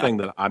one thing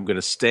that I'm going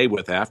to stay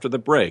with after the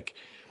break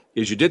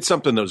is you did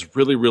something that was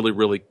really, really,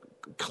 really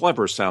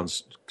clever.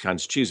 Sounds kind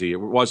of cheesy. It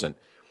wasn't.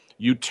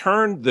 You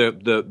turned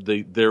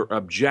their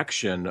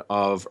objection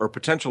or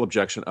potential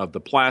objection of the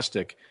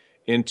plastic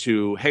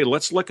into, hey,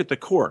 let's look at the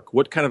cork.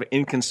 What kind of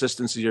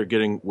inconsistency you're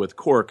getting with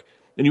cork,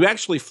 And you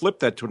actually flipped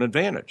that to an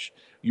advantage.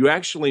 You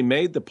actually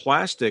made the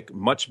plastic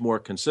much more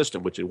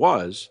consistent, which it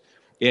was,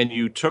 and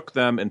you took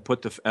them and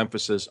put the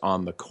emphasis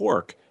on the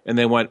cork, and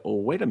they went, oh,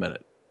 wait a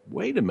minute.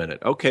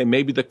 Okay,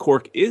 maybe the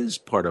cork is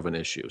part of an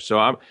issue.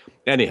 So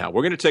anyhow,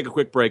 we're going to take a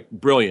quick break.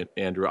 Brilliant,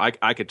 Andrew.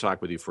 I could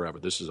talk with you forever.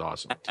 This is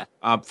awesome.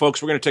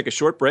 Folks, we're going to take a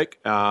short break.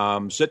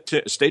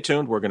 Stay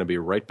tuned. We're going to be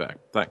right back.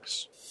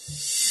 Thanks.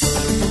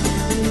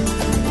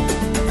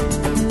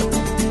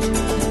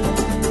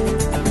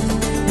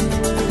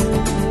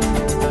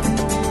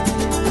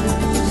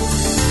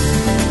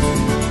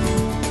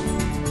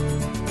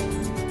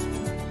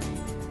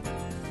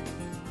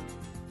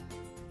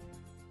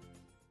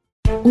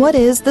 What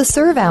is the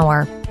Serve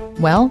Hour?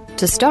 Well,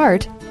 to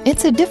start,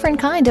 it's a different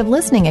kind of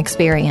listening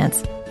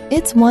experience.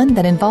 It's one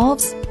that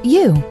involves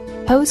you.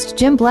 Host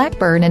Jim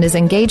Blackburn and his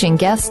engaging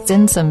guests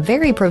in some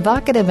very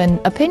provocative and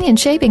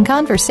opinion-shaping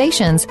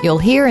conversations you'll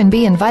hear and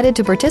be invited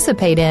to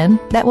participate in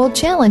that will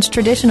challenge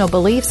traditional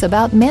beliefs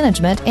about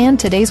management and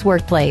today's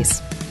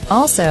workplace.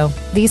 Also,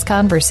 these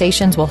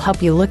conversations will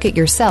help you look at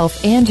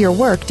yourself and your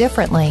work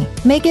differently.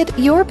 Make it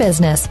your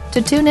business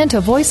to tune into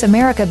Voice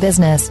America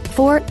Business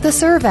for The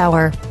Serve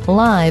Hour,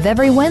 live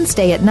every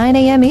Wednesday at 9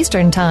 a.m.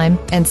 Eastern Time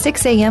and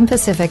 6 a.m.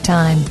 Pacific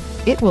Time.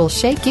 It will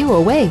shake you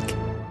awake.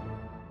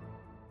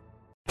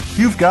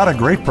 You've got a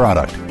great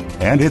product,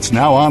 and it's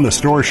now on the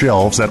store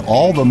shelves at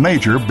all the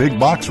major big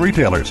box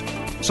retailers.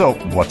 So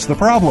what's the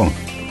problem?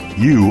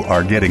 You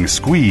are getting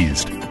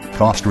squeezed.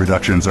 Cost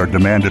reductions are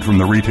demanded from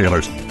the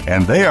retailers,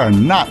 and they are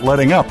not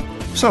letting up.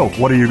 So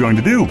what are you going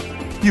to do?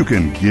 You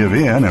can give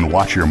in and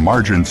watch your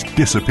margins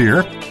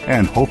disappear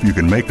and hope you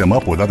can make them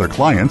up with other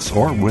clients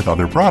or with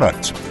other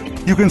products.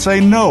 You can say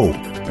no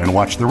and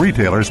watch the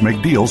retailers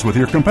make deals with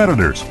your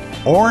competitors.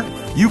 Or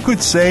you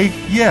could say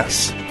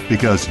yes,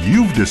 because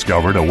you've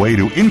discovered a way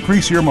to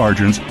increase your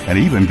margins and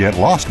even get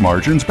lost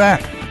margins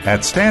back.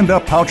 At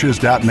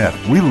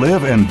StandUpPouches.net, we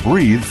live and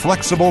breathe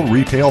flexible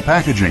retail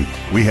packaging.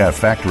 We have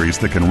factories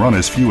that can run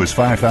as few as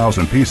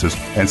 5,000 pieces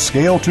and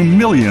scale to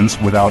millions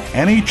without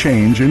any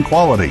change in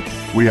quality.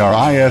 We are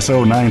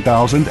ISO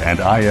 9000 and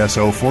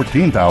ISO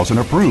 14000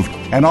 approved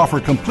and offer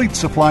complete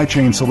supply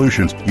chain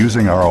solutions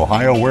using our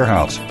Ohio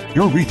warehouse.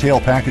 Your retail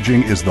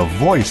packaging is the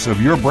voice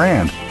of your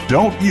brand.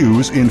 Don't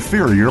use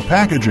inferior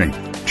packaging.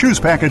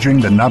 Choose packaging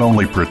that not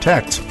only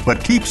protects,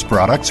 but keeps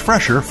products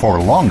fresher for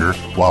longer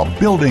while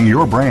building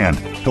your brand.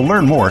 To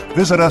learn more,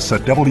 visit us at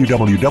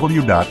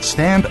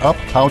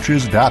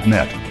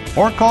www.standuppouches.net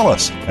or call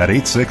us at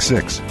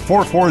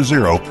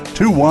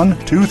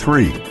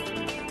 866-440-2123.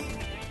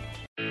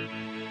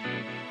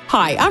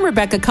 Hi, I'm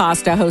Rebecca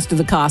Costa, host of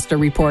the Costa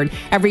Report,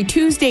 every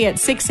Tuesday at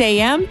 6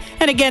 a.m.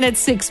 and again at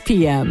 6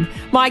 p.m.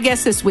 My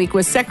guest this week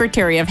was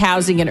Secretary of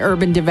Housing and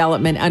Urban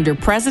Development under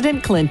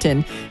President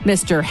Clinton,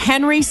 Mr.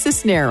 Henry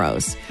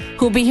Cisneros,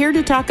 who'll be here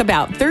to talk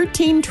about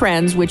 13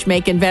 trends which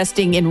make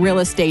investing in real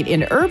estate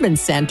in urban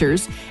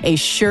centers a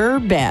sure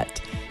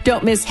bet.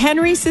 Don't miss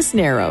Henry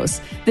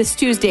Cisneros this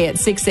Tuesday at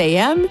 6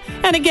 a.m.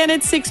 and again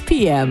at 6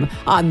 p.m.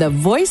 on the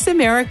Voice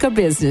America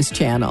Business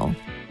Channel.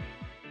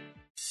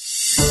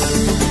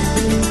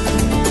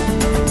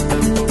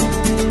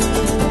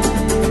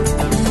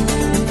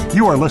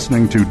 You are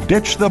listening to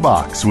Ditch the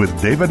Box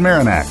with David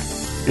Marinak.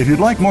 If you'd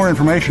like more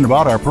information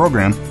about our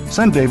program,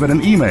 send David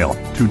an email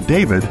to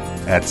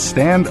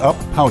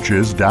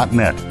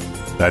david@standuppouches.net.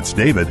 That's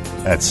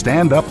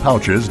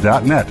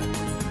david@standuppouches.net.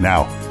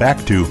 Now,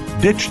 back to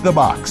Ditch the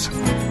Box.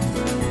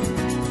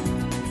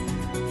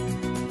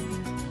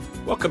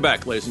 Welcome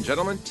back, ladies and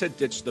gentlemen, to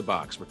Ditch the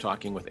Box. We're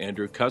talking with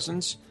Andrew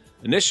Cousins,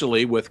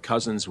 initially with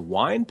Cousins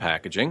Wine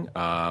Packaging.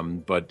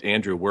 But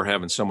Andrew, we're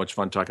having so much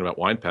fun talking about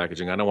wine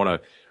packaging. I don't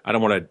want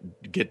to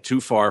get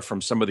too far from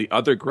some of the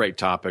other great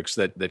topics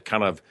that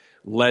kind of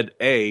led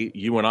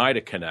you and I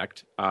to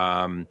connect,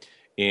 and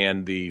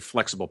the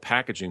flexible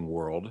packaging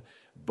world,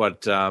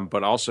 but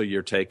also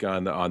your take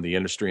on the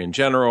industry in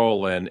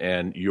general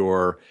and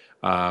your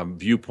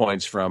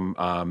viewpoints from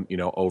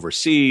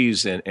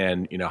overseas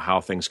and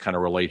how things kind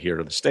of relate here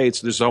to the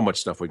States. There's so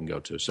much stuff we can go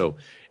to. So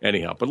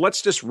anyhow, but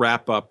let's just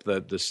wrap up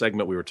the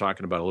segment we were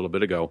talking about a little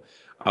bit ago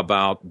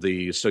about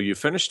so you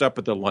finished up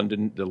at the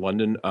London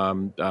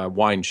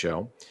wine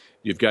show.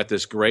 You've got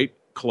this great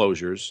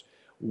closures.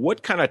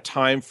 What kind of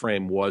time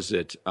frame was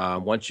it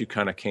once you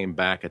kind of came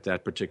back at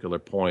that particular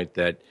point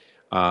that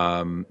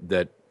I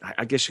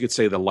guess you could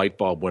say the light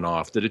bulb went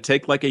off? Did it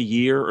take like a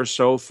year or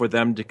so for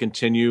them to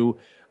continue?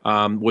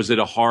 Was it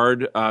a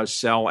hard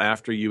sell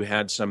after you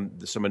had some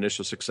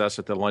initial success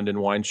at the London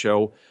Wine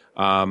Show?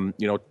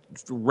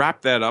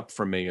 Wrap that up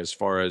for me as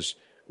far as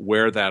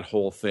where that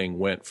whole thing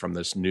went from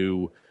this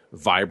new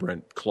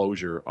vibrant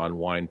closure on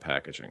wine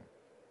packaging.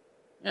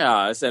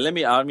 Yeah, so let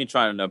me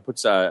try and put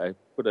some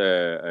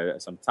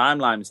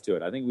timelines to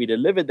it. I think we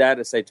delivered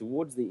that,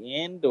 towards the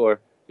end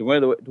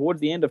towards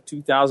the end of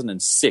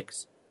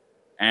 2006.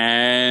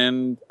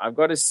 And I've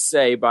got to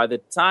say, by the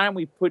time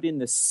we put in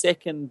the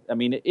second,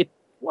 it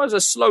was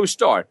a slow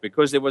start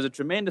because there was a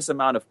tremendous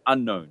amount of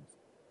unknowns.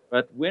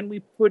 But when we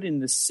put in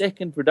the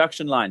second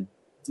production line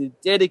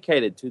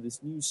dedicated to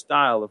this new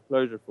style of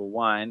closure for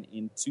wine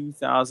in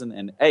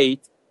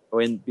 2008,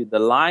 when the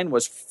line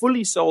was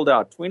fully sold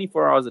out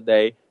 24 hours a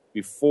day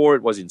before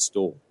it was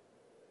installed.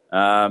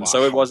 Wow.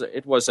 So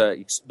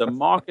the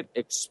market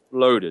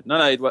exploded.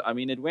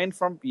 It went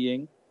from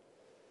being,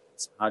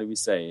 how do we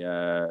say,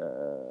 a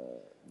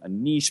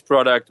niche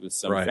product with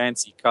some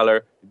fancy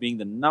color to being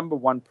the number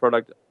one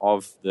product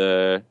of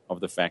the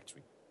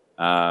factory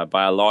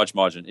by a large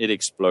margin. It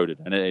exploded,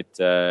 and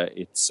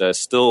it's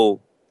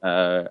still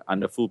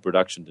under full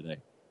production today.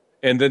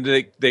 And then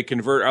they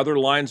convert other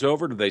lines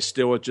over? Do they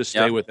still just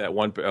stay with that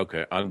one?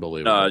 Okay,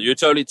 unbelievable. No, you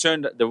totally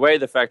turned the way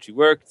the factory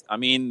worked. I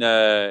mean,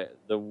 the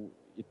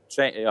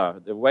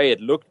way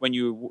it looked when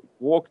you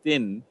walked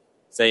in,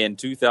 say in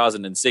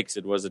 2006,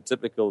 it was a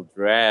typical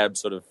drab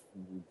sort of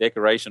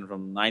decoration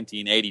from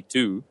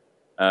 1982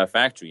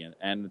 factory,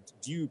 and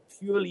due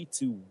purely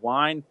to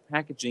wine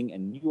packaging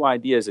and new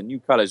ideas and new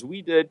colors.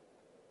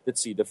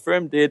 The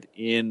firm did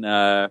in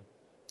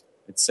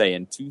let's say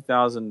in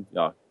 2000,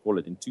 call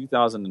it in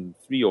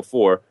 2003 or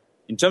 4,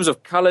 in terms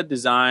of color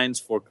designs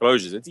for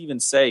closures. Let's even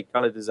say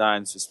color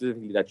designs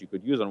specifically that you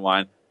could use on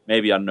wine,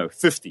 maybe, I don't know,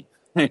 50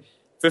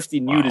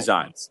 new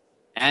designs.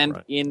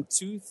 And in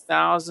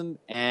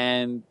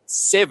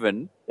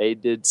 2007, they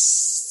did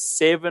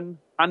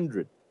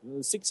 600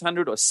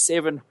 or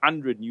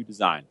 700 new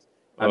designs.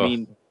 I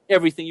mean,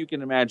 everything you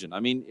can imagine. I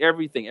mean,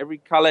 everything, every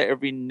color,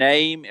 every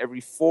name,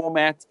 every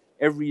format,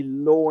 every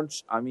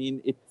launch. I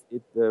mean,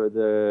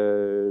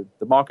 the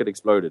market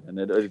exploded, and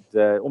it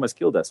almost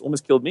killed us,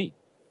 almost killed me.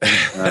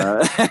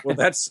 Well,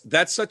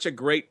 that's such a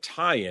great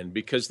tie-in,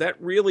 because that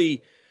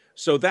really,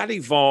 so that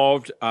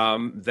evolved,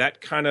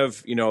 that kind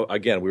of,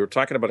 again, we were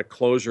talking about a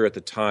closure at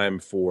the time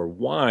for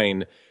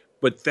wine,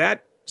 but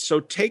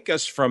so take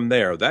us from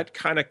there. That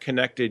kind of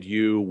connected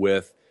you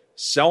with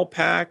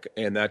Cellpack,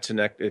 and that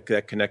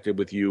connected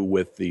with you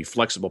with the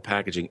flexible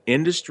packaging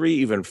industry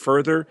even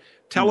further.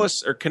 Tell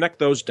us, or connect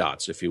those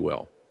dots, if you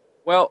will.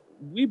 Well,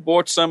 we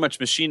bought so much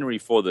machinery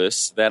for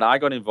this that I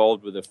got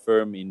involved with a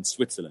firm in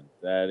Switzerland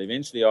that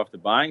eventually, after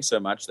buying so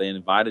much, they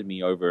invited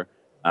me over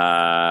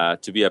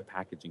to be a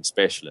packaging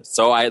specialist.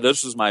 So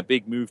this was my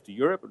big move to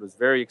Europe. It was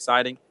very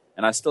exciting,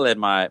 and I still had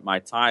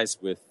my ties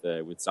with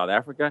South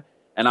Africa,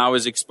 and I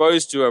was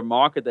exposed to a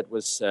market that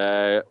was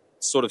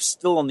sort of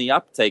still on the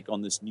uptake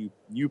on this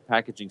new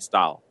packaging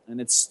style, and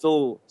it's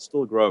still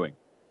growing.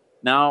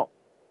 Now,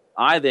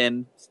 I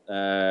then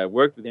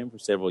worked with him for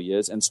several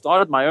years and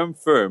started my own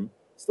firm,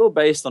 still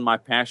based on my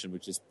passion,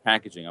 which is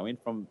packaging. I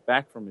went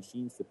back from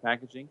machines to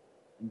packaging,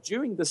 and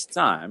during this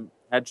time,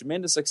 had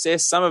tremendous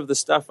success. Some of the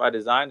stuff I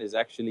designed is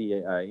actually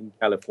in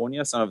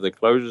California, some of the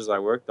closures I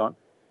worked on.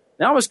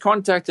 Then I was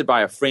contacted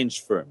by a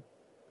French firm.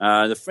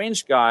 The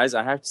French guys,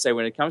 I have to say,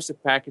 when it comes to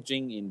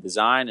packaging in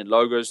design and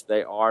logos,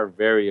 they are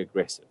very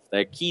aggressive.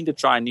 They're keen to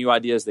try new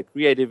ideas. The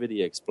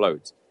creativity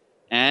explodes.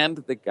 And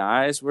the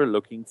guys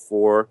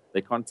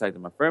they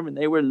contacted my firm, and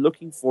they were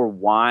looking for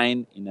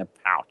wine in a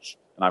pouch.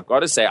 And I've got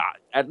to say,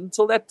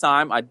 until that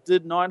time, I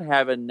did not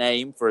have a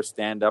name for a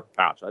stand-up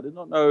pouch. I did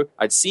not know.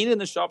 I'd seen it in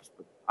the shops,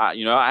 but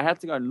I had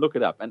to go and look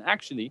it up. And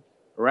actually,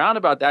 around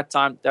about that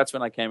time, that's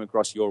when I came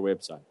across your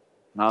website.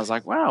 And I was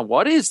like, wow,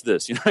 what is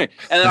this? And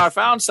then I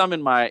found some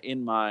in my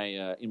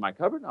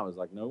cupboard, and I was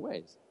like, no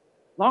ways.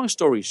 Long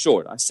story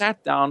short, I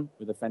sat down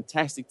with a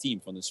fantastic team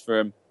from this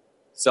firm,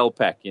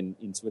 Cellpack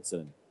in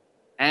Switzerland.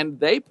 And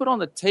they put on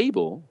the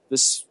table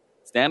this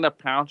stand-up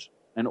pouch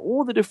and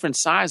all the different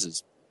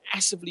sizes,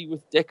 massively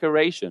with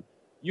decoration.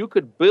 You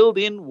could build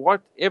in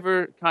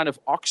whatever kind of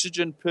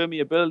oxygen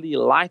permeability,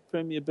 light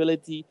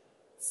permeability,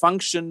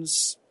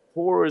 functions,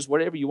 pores,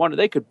 whatever you wanted.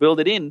 They could build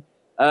it in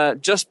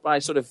just by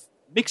sort of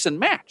mix and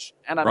match.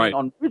 And I mean,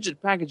 on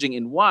rigid packaging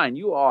in wine,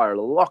 you are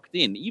locked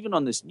in. Even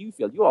on this new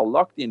field, you are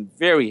locked in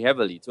very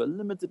heavily to a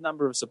limited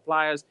number of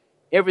suppliers.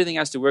 Everything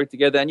has to work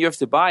together, and you have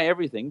to buy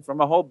everything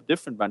from a whole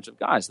different bunch of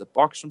guys. The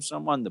box from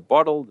someone, the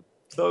bottle, the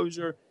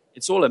closure,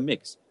 it's all a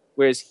mix.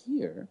 Whereas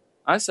here,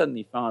 I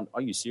suddenly found,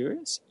 are you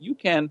serious? You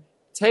can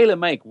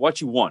tailor-make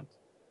what you want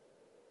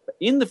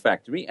in the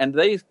factory, and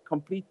they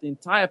complete the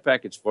entire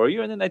package for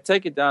you, and then they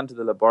take it down to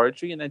the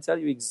laboratory, and they tell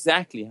you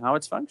exactly how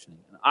it's functioning.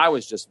 And I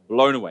was just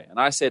blown away. And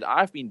I said,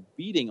 I've been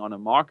beating on a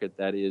market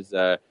that is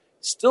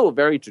still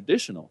very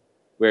traditional,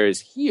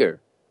 whereas here,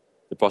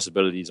 the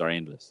possibilities are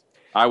endless.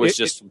 I was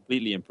just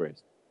completely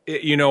impressed.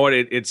 You know what?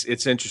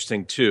 It's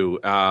interesting, too.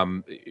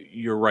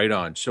 You're right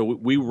on. So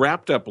we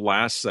wrapped up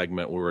last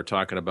segment where we were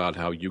talking about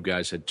how you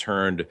guys had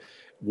turned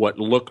what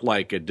looked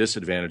like a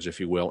disadvantage, if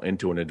you will,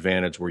 into an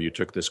advantage, where you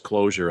took this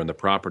closure and the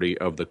property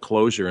of the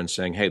closure and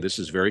saying, hey, this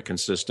is very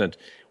consistent.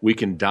 We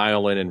can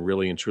dial in and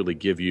really and truly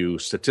give you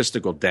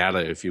statistical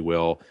data, if you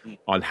will,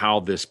 on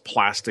how this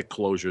plastic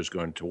closure is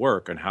going to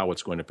work and how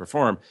it's going to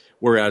perform.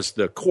 Whereas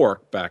the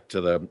cork, back to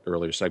the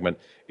earlier segment,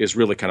 is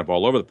really kind of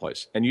all over the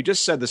place. And you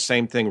just said the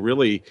same thing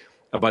really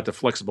about the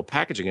flexible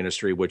packaging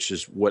industry, which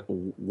is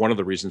one of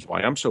the reasons why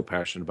I'm so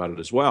passionate about it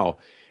as well,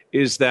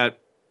 is that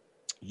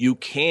you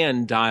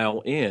can dial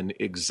in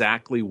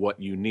exactly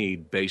what you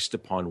need based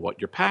upon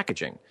what you're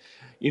packaging.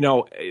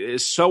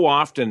 so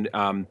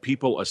often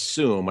people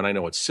assume, and I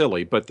know it's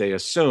silly, but they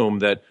assume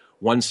that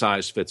one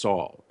size fits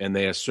all, and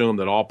they assume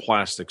that all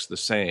plastic's the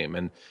same.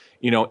 And,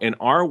 in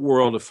our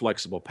world of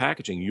flexible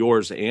packaging,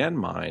 yours and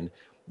mine,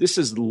 this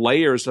is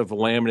layers of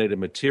laminated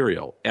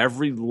material.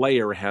 Every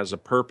layer has a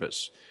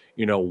purpose.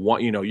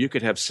 You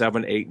could have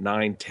 7, 8,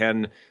 9,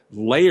 10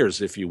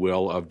 layers, if you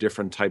will, of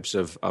different types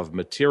of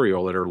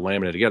material that are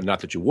laminated together.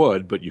 Not that you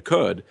would, but you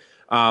could.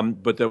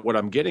 But what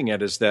I'm getting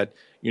at is that,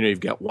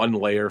 you've got one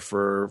layer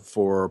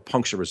for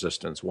puncture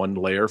resistance, one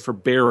layer for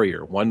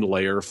barrier, one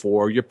layer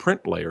for your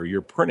print layer,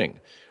 your printing,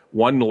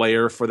 one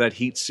layer for that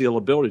heat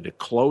sealability to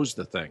close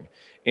the thing.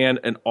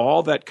 And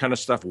all that kind of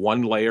stuff,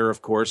 one layer,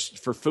 of course,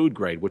 for food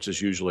grade, which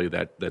is usually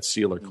that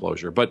sealer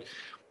closure. But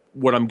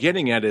what I'm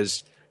getting at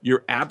is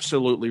you're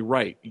absolutely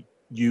right.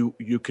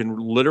 You can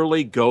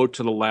literally go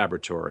to the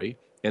laboratory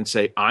and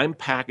say, I'm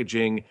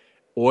packaging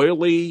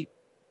oily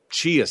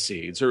chia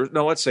seeds, or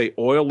no, let's say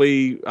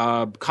oily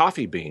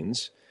coffee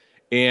beans,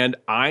 and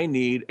I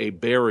need a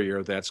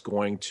barrier that's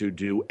going to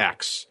do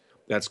X,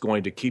 that's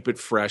going to keep it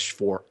fresh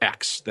for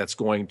X, that's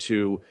going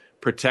to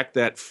protect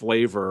that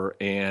flavor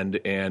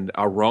and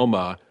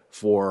aroma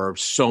for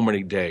so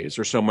many days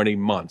or so many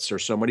months or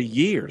so many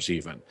years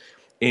even.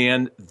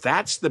 And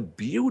that's the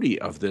beauty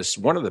of this.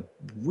 One of the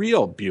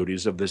real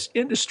beauties of this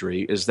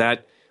industry is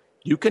that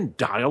you can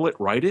dial it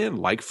right in,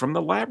 like from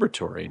the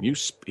laboratory, and you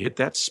hit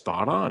that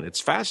spot on.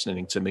 It's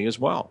fascinating to me as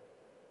well.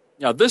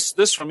 Yeah,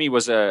 this for me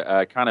was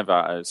a kind of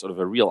a sort of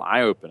a real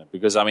eye opener,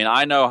 because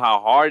I know how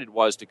hard it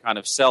was to kind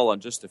of sell on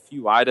just a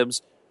few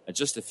items,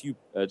 just a few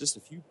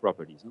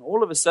properties, and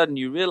all of a sudden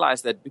you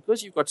realize that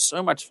because you've got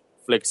so much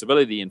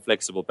flexibility in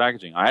flexible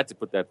packaging, I had to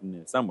put that in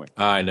there somewhere.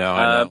 I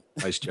know.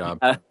 Nice job.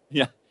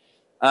 Yeah.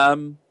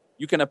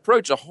 You can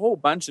approach a whole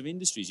bunch of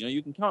industries.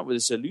 You can come up with a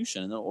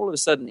solution, and then all of a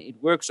sudden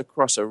it works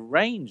across a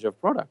range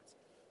of products.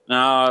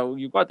 Now,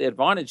 you've got the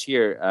advantage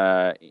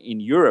here in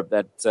Europe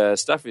that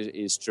stuff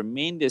is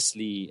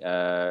tremendously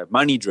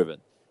money-driven.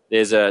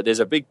 There's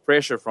a big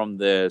pressure from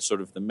the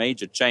sort of the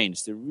major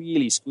chains to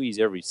really squeeze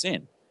every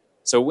cent.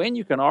 So when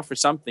you can offer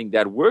something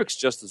that works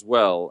just as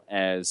well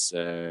as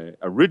a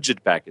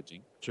rigid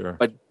packaging, sure,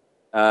 but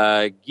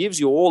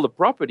gives you all the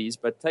properties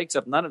but takes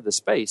up none of the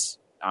space,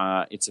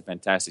 it's a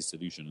fantastic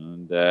solution.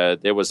 And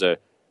there was a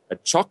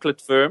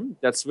chocolate firm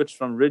that switched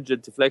from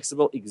rigid to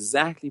flexible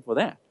exactly for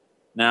that.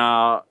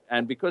 Now,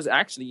 and because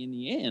actually in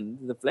the end,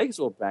 the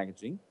flexible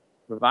packaging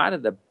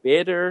provided a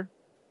better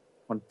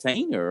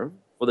container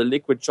for the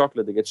liquid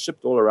chocolate that gets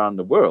shipped all around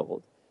the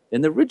world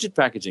than the rigid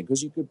packaging,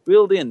 because you could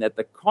build in that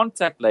the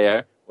contact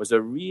layer was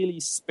a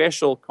really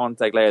special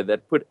contact layer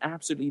that put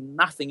absolutely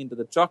nothing into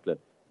the chocolate.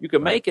 You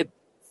can make it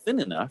thin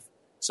enough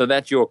so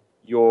that your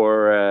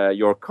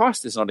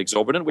cost is not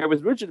exorbitant, where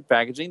with rigid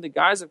packaging, the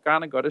guys have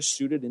kind of got to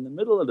shoot it in the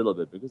middle a little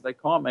bit because they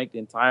can't make the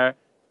entire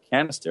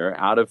canister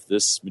out of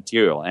this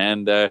material.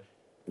 And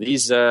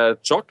these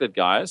chocolate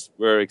guys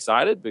were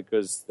excited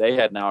because they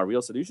had now a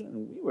real solution,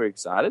 and we were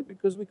excited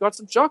because we got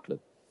some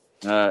chocolate.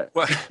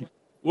 But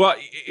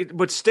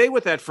stay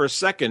with that for a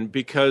second,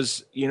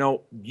 because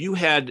you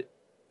had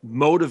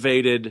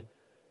motivated,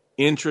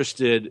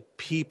 interested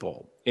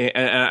people,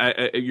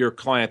 your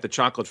client, the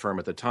chocolate firm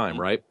at the time,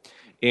 right?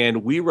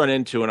 And we run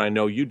into, and I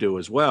know you do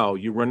as well,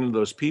 you run into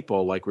those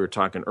people, like we were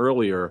talking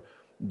earlier,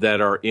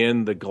 that are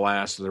in the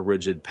glass, the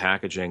rigid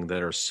packaging,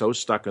 that are so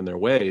stuck in their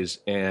ways,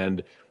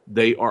 and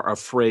they are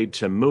afraid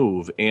to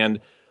move. And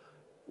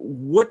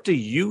what do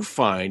you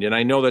find? And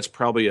I know that's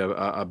probably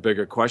a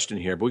bigger question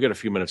here, but we got a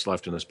few minutes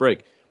left in this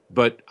break.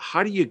 But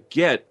how do you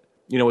get,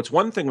 it's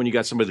one thing when you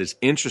got somebody that's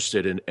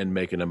interested in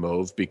making a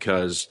move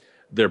because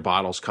their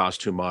bottles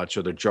cost too much,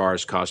 or their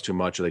jars cost too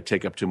much, or they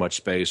take up too much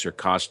space, or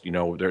cost,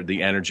 the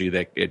energy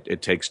that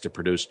it takes to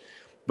produce.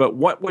 But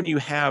what when you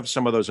have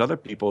some of those other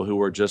people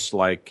who are just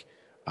like,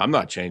 I'm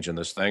not changing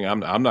this thing.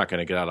 I'm not going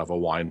to get out of a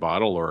wine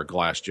bottle or a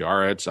glass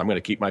jar. I'm going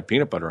to keep my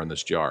peanut butter in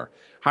this jar.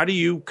 How do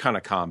you kind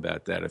of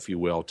combat that, if you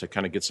will, to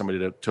kind of get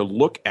somebody to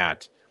look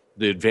at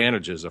the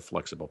advantages of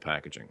flexible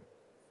packaging?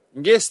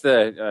 I guess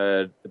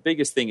the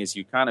biggest thing is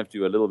you kind of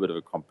do a little bit of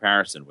a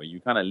comparison where you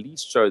kind of at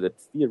least show that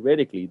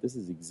theoretically this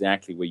is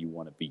exactly where you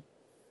want to be.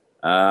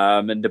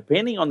 And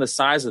depending on the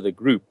size of the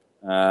group,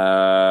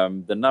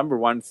 the number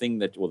one thing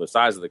the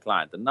size of the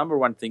client, the number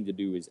one thing to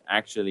do is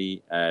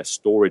actually a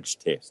storage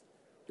test.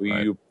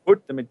 Where you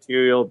put the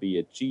material, be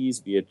it cheese,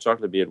 be it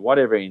chocolate, be it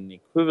whatever, in the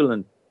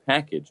equivalent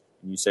package.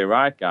 And you say,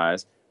 right,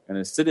 guys, I'm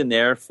going to sit in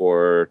there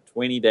for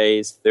 20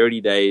 days,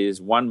 30 days,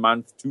 1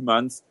 month, 2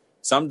 months.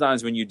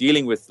 Sometimes when you're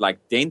dealing with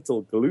like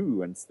dental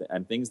glue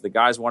and things, the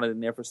guys want it in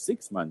there for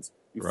 6 months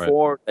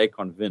before they're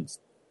convinced.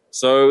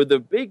 So the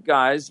big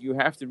guys, you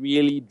have to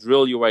really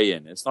drill your way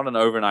in. It's not an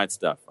overnight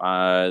stuff.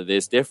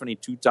 There's definitely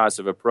two types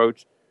of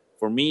approach.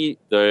 For me,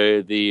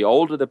 the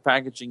older the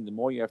packaging, the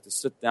more you have to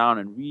sit down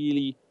and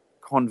really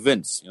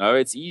convince.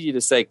 It's easy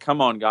to say,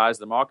 come on, guys,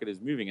 the market is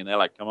moving. And they're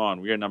like, come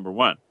on, we are number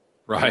one.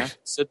 Right.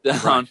 Sit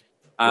down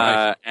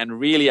and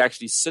really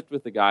actually sit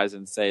with the guys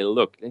and say,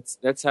 look,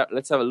 let's have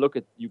a look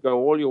at. You go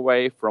all your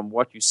way from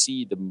what you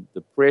see,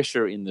 the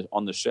pressure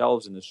on the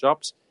shelves in the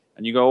shops,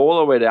 and you go all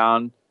the way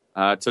down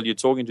till you're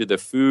talking to the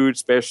food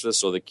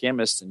specialist or the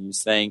chemist, and you're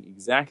saying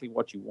exactly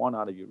what you want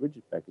out of your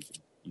rigid packaging.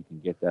 You can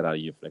get that out of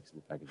your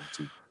flexible packaging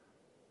too.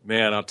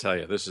 Man, I'll tell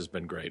you, this has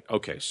been great.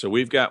 Okay, so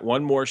we've got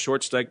one more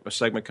short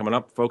segment coming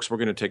up. Folks, we're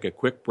going to take a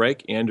quick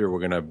break. Andrew, we're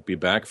going to be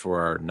back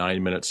for our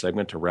 9-minute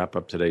segment to wrap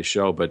up today's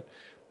show, but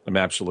I'm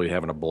absolutely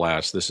having a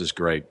blast. This is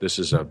great. This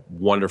is a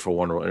wonderful,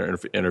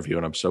 wonderful interview,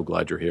 and I'm so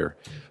glad you're here.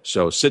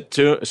 So sit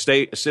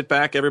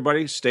back,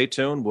 everybody. Stay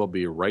tuned. We'll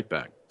be right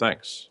back.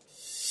 Thanks.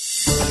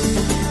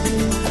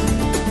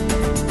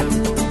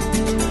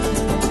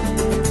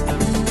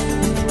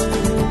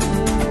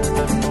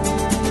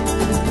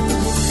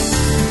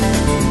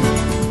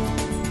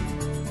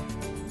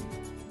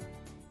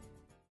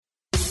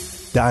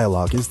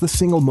 Dialogue is the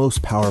single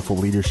most powerful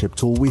leadership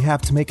tool we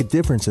have to make a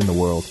difference in the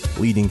world.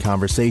 Leading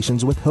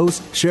Conversations with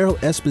host Cheryl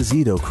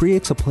Esposito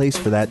creates a place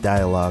for that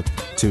dialogue.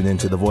 Tune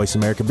into the Voice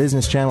America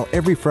Business Channel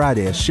every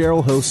Friday as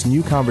Cheryl hosts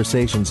new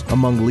conversations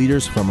among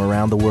leaders from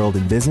around the world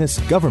in business,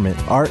 government,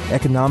 art,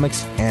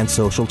 economics, and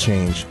social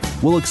change.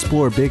 We'll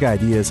explore big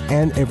ideas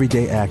and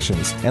everyday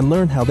actions and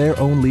learn how their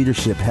own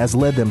leadership has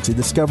led them to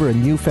discover a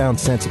newfound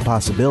sense of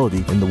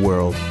possibility in the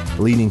world.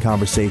 Leading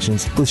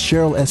Conversations with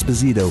Cheryl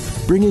Esposito,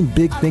 bringing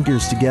big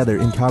thinkers together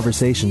in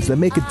conversations that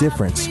make a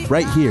difference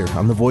right here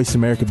on the Voice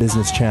America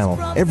Business Channel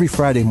every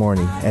Friday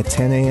morning at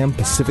 10 a.m.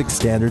 Pacific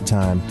Standard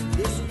Time.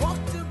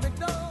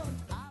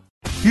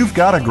 You've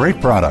got a great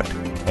product,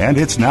 and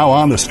it's now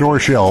on the store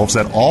shelves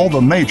at all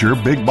the major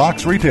big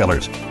box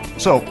retailers.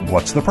 So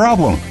what's the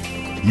problem?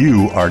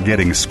 You are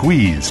getting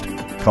squeezed.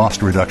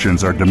 Cost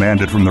reductions are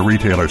demanded from the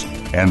retailers,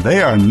 and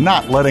they are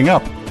not letting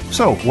up.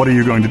 So what are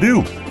you going to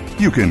do?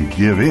 You can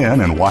give in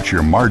and watch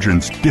your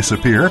margins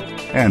disappear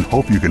and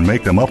hope you can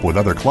make them up with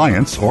other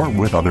clients or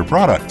with other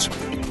products.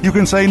 You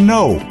can say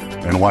no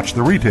and watch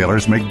the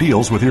retailers make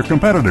deals with your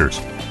competitors.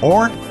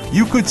 Or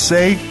you could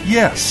say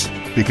yes,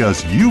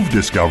 because you've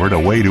discovered a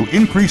way to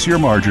increase your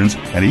margins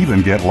and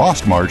even get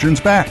lost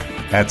margins back.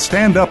 At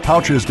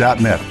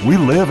StandUpPouches.net, we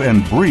live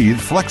and breathe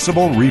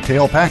flexible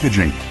retail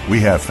packaging. We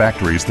have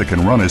factories that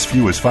can run as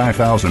few as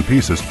 5,000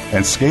 pieces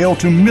and scale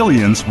to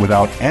millions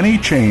without any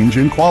change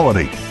in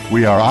quality.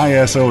 We are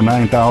ISO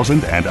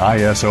 9000 and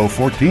ISO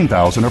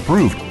 14000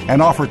 approved and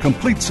offer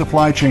complete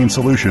supply chain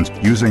solutions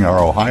using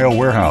our Ohio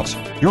warehouse.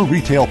 Your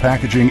retail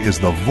packaging is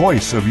the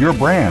voice of your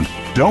brand.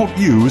 Don't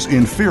use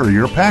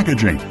inferior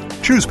packaging.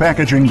 Choose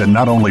packaging that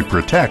not only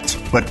protects,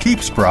 but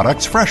keeps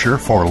products fresher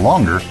for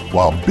longer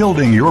while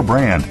building your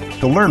brand.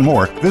 To learn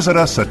more, visit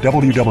us at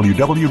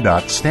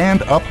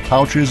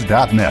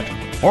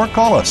www.standuppouches.net or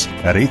call us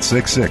at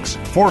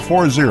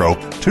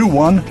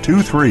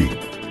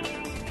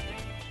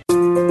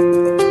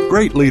 866-440-2123.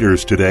 Great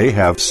leaders today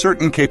have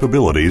certain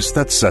capabilities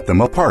that set them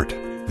apart.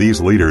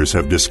 These leaders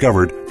have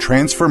discovered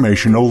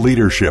transformational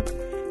leadership.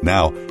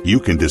 Now,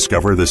 you can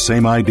discover the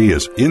same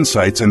ideas,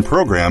 insights, and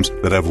programs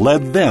that have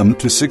led them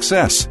to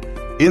success.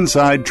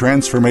 Inside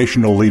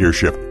Transformational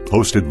Leadership,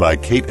 hosted by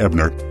Kate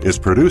Ebner, is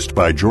produced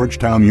by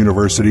Georgetown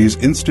University's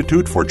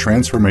Institute for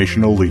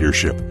Transformational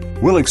Leadership.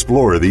 We'll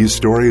explore these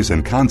stories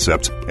and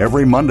concepts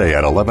every Monday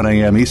at 11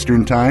 a.m.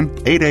 Eastern Time,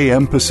 8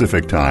 a.m.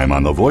 Pacific Time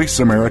on the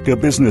Voice America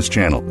Business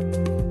Channel.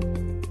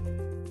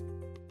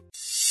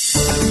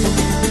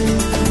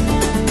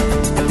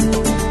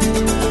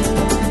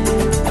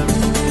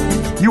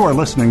 You are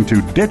listening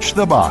to Ditch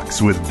the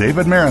Box with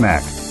David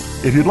Marinak.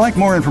 If you'd like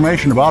more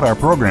information about our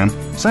program,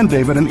 send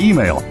David an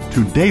email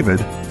to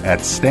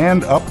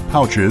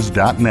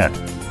david@standuppouches.net.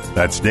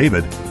 That's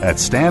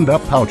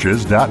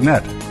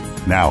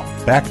david@standuppouches.net. Now,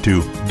 back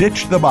to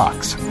Ditch the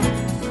Box.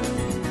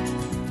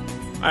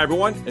 Hi,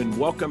 everyone, and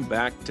welcome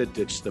back to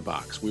Ditch the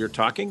Box. We are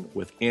talking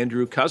with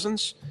Andrew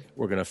Cousins.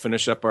 We're going to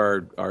finish up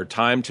our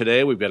time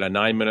today. We've got a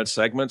 9-minute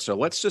segment, so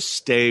let's just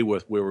stay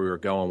with where we were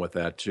going with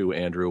that too,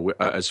 Andrew,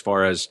 as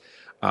far as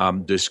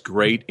this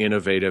great,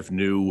 innovative,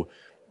 new,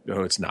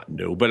 no, it's not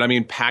new, but I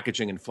mean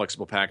packaging and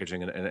flexible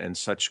packaging and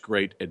such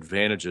great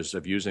advantages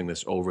of using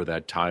this over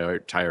that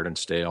tired and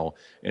stale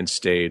and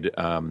stayed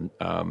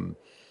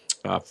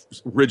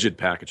rigid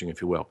packaging, if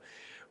you will.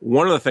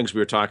 One of the things we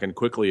were talking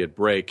quickly at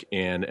break,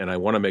 and I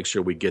want to make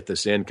sure we get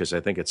this in because I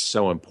think it's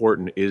so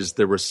important, is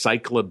the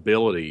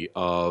recyclability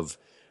of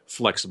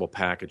flexible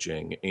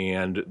packaging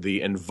and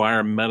the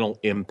environmental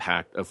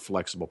impact of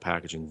flexible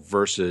packaging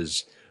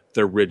versus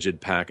the rigid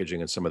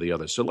packaging and some of the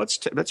others. So let's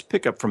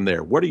pick up from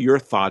there. What are your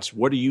thoughts?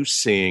 What are you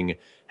seeing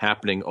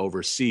happening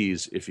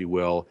overseas, if you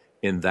will,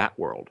 in that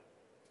world?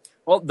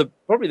 Well,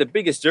 probably the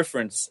biggest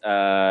difference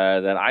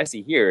that I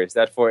see here is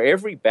that for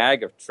every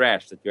bag of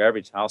trash that your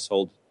average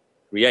household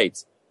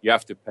creates, you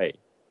have to pay.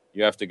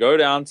 You have to go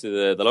down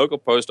to the local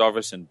post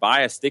office and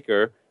buy a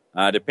sticker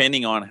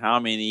depending on how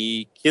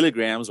many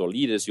kilograms or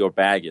liters your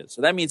bag is.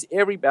 So that means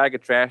every bag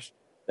of trash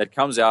that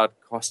comes out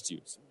costs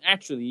you. So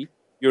naturally,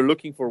 you're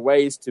looking for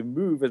ways to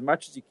move as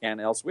much as you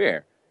can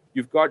elsewhere.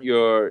 you've got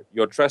your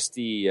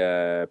trusty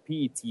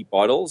PET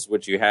bottles,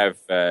 which you have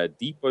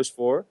depots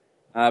for.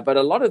 But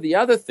a lot of the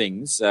other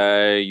things,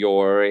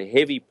 your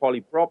heavy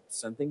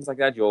polyprops and things like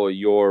that,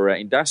 your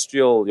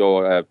industrial,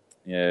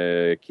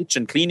 your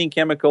kitchen cleaning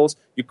chemicals,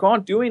 you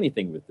can't do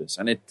anything with this,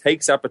 and it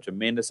takes up a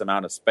tremendous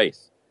amount of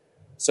space.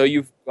 So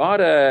you've got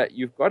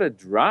to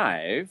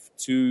drive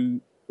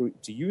to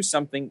use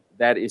something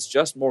that is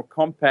just more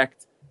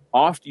compact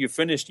after you've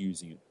finished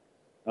using it.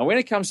 Now, when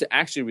it comes to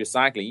actually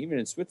recycling, even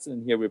in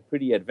Switzerland here, we're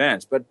pretty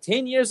advanced. But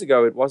 10 years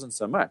ago, it wasn't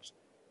so much.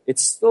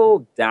 It's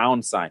still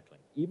downcycling.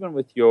 Even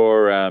with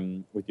your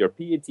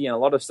PET and a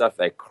lot of stuff,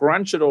 they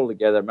crunch it all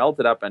together, melt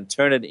it up, and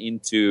turn it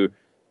into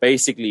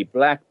basically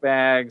black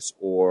bags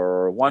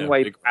or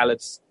one-way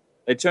pallets.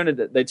 They turn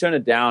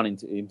it down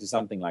into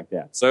something like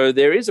that. So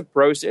there is a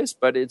process,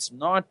 but it's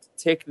not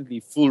technically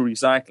full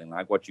recycling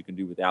like what you can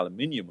do with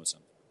aluminium or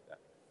something like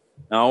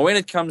that. Now, when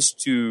it comes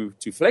to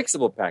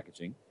flexible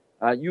packaging,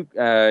 you've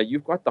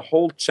got the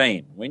whole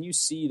chain. When you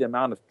see the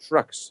amount of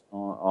trucks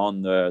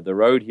on the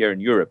road here in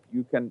Europe,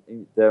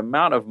 the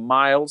amount of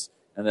miles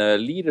and the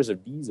liters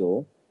of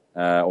diesel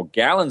or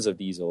gallons of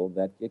diesel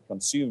that get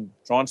consumed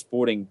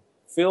transporting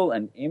fill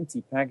and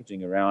empty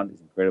packaging around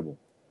is incredible.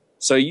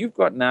 So you've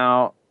got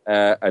now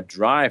a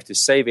drive to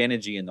save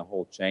energy in the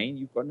whole chain.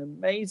 You've got an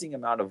amazing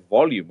amount of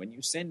volume. When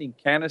you're sending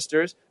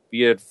canisters,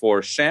 be it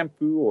for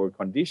shampoo or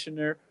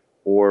conditioner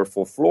or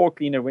for floor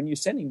cleaner, when you're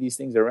sending these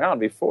things around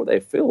before they're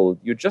filled,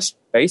 you're just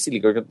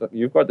basically,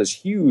 you've got this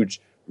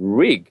huge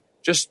rig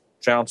just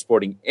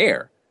transporting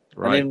air.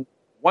 Right. And then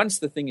once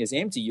the thing is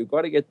empty, you've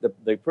got to get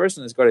the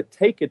person has got to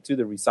take it to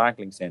the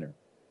recycling center.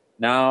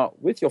 Now,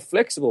 with your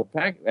flexible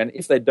pack, and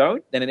if they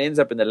don't, then it ends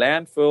up in the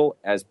landfill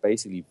as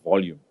basically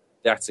volume.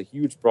 That's a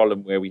huge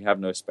problem where we have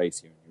no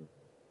space here in Europe.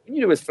 When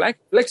you do with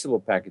flexible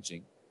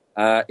packaging,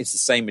 it's the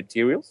same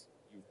materials.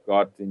 You've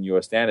got in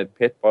your standard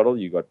PET bottle,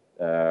 you've got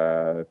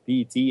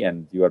PET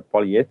and you've got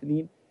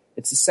polyethylene.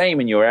 It's the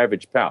same in your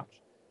average pouch.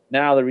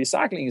 Now, the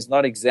recycling is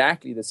not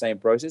exactly the same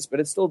process, but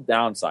it's still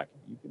downcycling.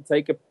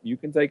 You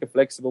can take a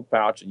flexible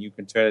pouch and you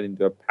can turn it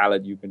into a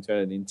pallet. You can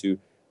turn it into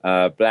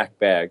black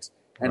bags.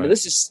 And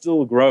this is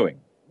still growing.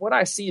 What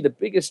I see, the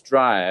biggest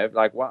drive,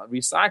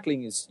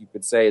 recycling is, you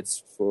could say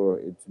it's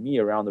to me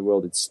around the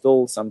world, it's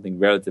still something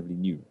relatively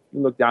new. If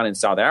you look down in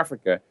South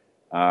Africa,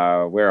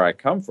 where I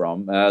come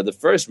from, the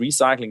first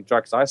recycling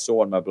trucks I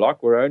saw on my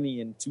block were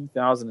only in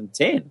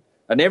 2010.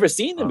 I'd never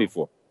seen them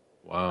before.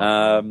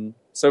 Wow.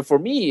 So for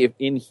me,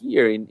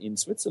 in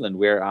Switzerland,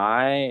 where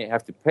I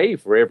have to pay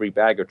for every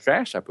bag of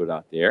trash I put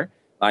out there,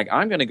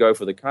 I'm going to go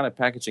for the kind of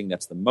packaging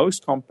that's the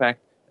most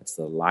compact, that's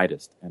the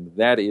lightest, and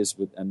that is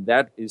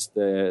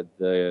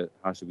the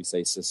how should we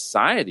say,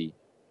 society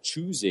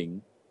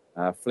choosing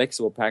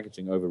flexible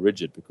packaging over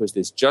rigid, because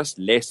there's just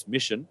less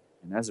mission,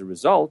 and as a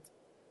result,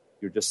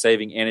 you're just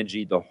saving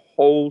energy the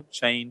whole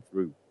chain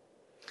through.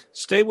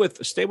 Stay with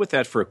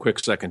that for a quick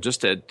second,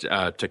 just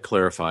to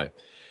clarify.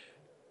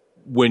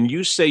 When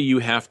you say you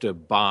have to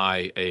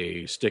buy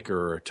a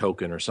sticker or a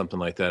token or something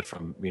like that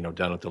from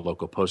down at the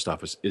local post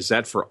office, is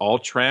that for all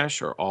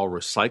trash or all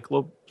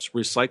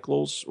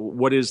recyclables?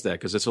 What is that?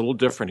 Because it's a little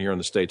different here in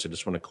the States. I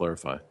just want to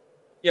clarify.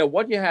 Yeah,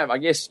 what you have, I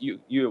guess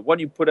what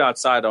you put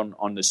outside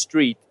on the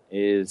street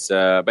is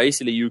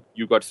basically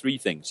you got three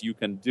things. You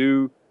can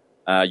do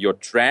your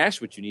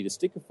trash, which you need a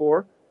sticker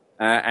for,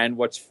 and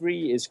what's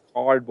free is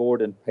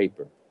cardboard and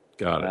paper.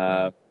 Got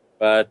it.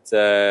 But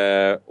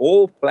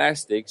all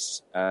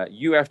plastics,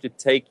 you have to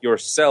take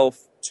yourself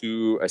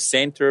to a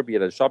center, be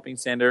it a shopping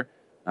center,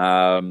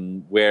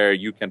 where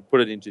you can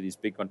put it into these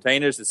big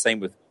containers. The same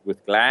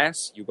with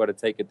glass. You've got to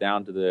take it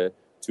down to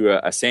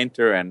a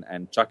center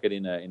and chuck it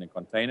in a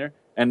container.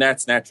 And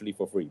that's naturally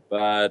for free.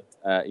 But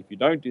if you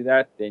don't do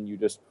that, then you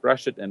just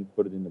crush it and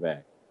put it in the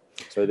bag.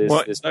 So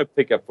there's no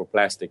pickup for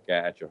plastic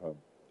at your home.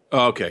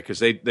 Okay, because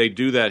they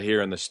do that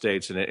here in the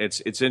States, and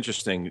it's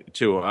interesting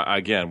too.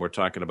 Again, we're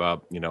talking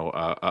about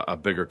a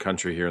bigger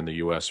country here in the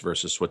U.S.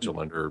 versus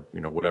Switzerland or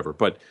whatever.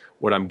 But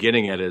what I'm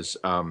getting at is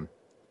the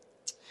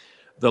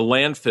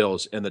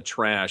landfills and the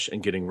trash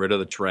and getting rid of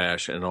the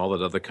trash and all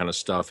that other kind of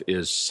stuff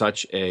is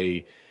such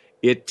a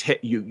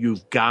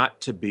you've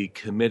got to be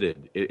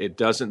committed. It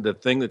doesn't. The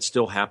thing that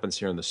still happens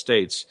here in the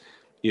States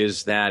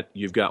is that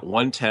you've got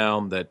one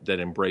town that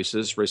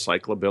embraces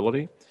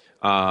recyclability.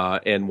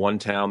 And one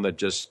town that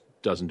just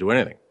doesn't do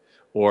anything,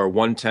 or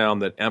one town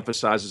that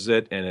emphasizes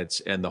it,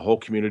 and the whole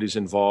community's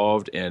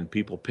involved, and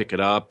people pick it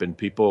up, and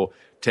people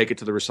take it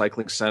to the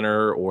recycling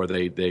center, or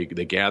they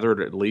gather it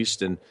at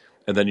least, and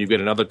then you've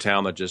got another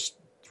town that just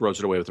throws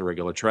it away with the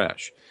regular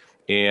trash,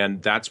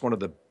 and that's one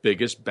of the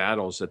biggest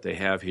battles that they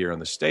have here in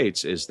the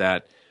States is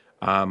that.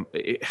 Again,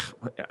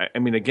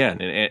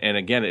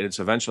 it's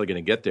eventually going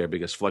to get there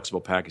because flexible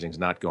packaging is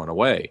not going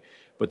away.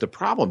 But the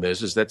problem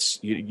is that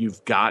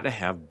you've got to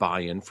have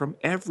buy-in from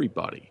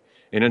everybody.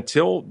 And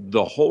until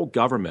the whole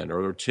government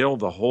or until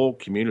the whole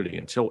community,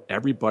 until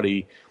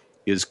everybody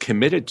is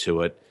committed to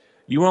it,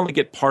 you only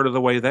get part of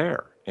the way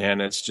there.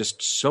 And it's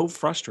just so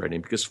frustrating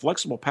because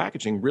flexible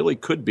packaging really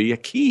could be a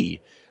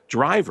key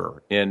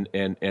driver in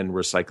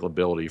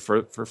recyclability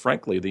for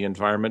frankly, the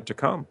environment to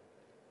come.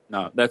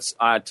 No,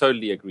 I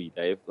totally agree,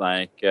 Dave.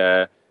 Like,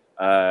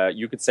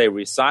 you could say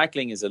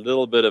recycling is a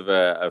little bit of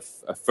a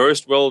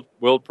first world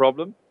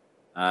problem.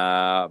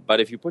 But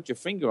if you put your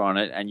finger on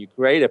it and you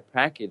create a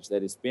package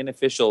that is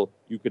beneficial,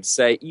 you could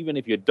say, even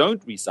if you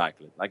don't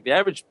recycle it, like the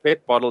average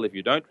PET bottle, if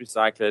you don't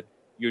recycle it,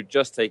 you're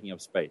just taking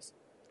up space.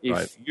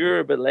 If you're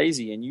a bit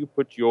lazy and you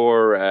put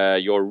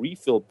your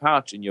refill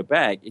pouch in your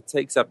bag, it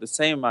takes up the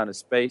same amount of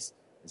space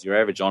as your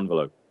average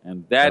envelope.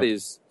 And that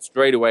is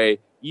straight away,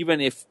 even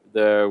if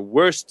the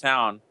worst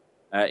town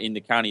in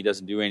the county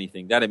doesn't do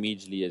anything, that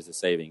immediately is a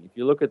saving. If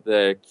you look at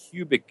the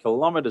cubic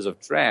kilometers of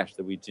trash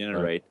that we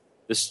generate,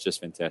 this is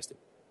just fantastic.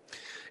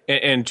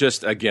 And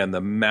just, again,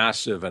 the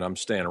massive, and I'm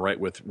staying right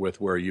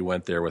with where you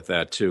went there with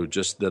that too,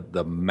 just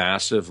the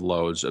massive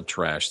loads of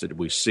trash that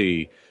we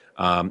see,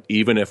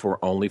 even if we're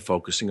only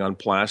focusing on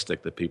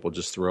plastic that people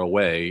just throw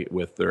away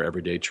with their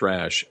everyday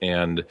trash.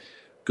 And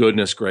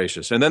goodness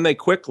gracious. And then they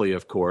quickly,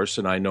 of course,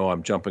 and I know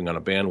I'm jumping on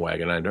a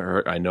bandwagon.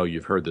 I know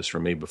you've heard this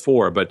from me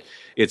before, but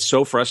it's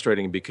so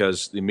frustrating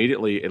because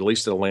immediately, at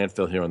least at a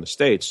landfill here in the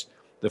States,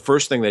 the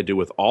first thing they do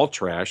with all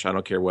trash, I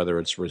don't care whether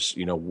it's,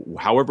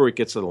 however it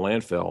gets to the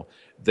landfill,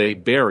 they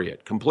bury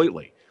it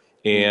completely.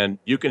 And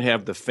you can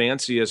have the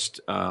fanciest,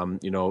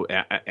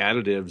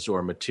 additives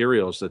or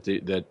materials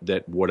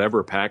that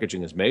whatever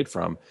packaging is made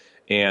from.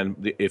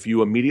 And if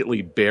you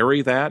immediately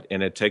bury that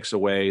and it takes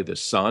away the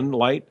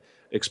sunlight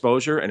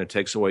exposure and it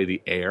takes away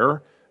the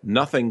air,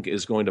 nothing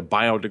is going to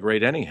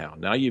biodegrade anyhow.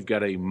 Now you've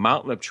got a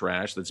mountain of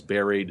trash that's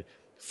buried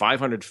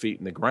 500 feet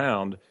in the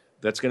ground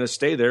that's going to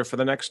stay there for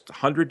the next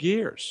 100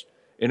 years.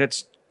 And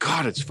it's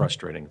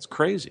frustrating. It's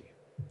crazy.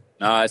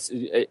 No,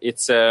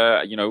 it's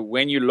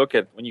when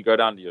you go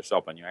down to your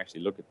shop and you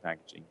actually look at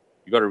packaging,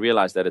 you got to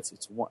realize that it's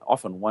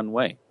often one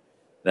way,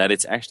 that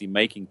it's actually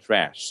making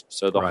trash.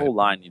 So the whole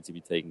line needs to be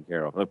taken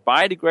care of. But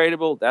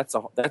biodegradable,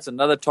 that's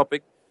another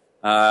topic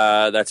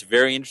that's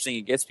very interesting.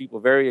 It gets people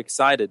very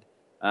excited.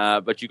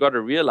 But you got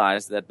to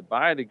realize that the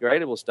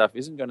biodegradable stuff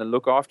isn't going to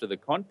look after the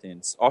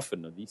contents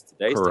often, at least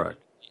today's technology,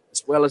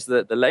 as well as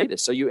the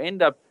latest. So you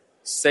end up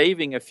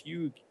saving a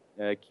few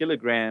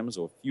kilograms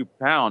or a few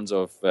pounds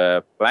of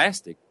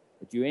plastic,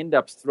 but you end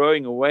up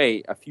throwing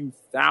away a few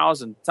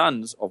thousand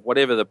tons of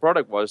whatever the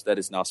product was that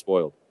is now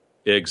spoiled.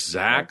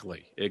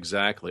 Exactly.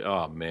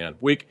 Oh, man.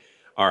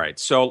 All right,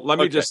 so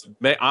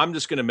I'm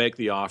just going to make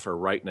the offer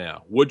right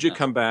now. Would you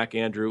come back,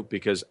 Andrew?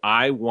 Because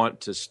I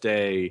want to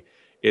stay.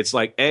 It's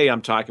like, A,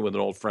 I'm talking with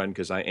an old friend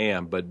because I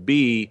am, but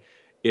B,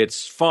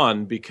 it's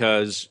fun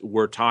because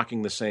we're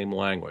talking the same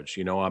language.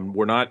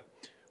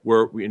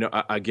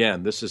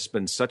 Again, this has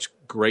been such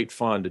great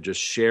fun to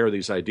just share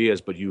these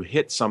ideas, but you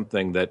hit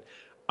something that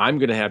I'm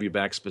going to have you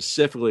back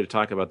specifically to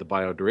talk about the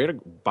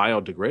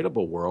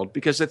biodegradable world,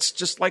 because it's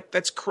just like,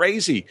 that's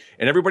crazy.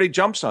 And everybody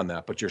jumps on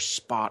that, but you're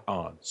spot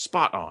on.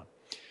 Right.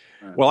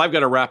 Well, I've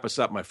got to wrap us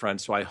up, my friend,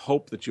 so I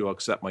hope that you'll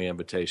accept my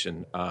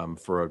invitation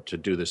to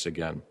do this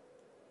again.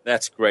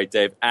 That's great,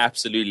 Dave.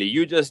 Absolutely.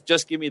 You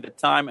just give me the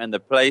time and the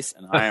place,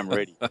 and I am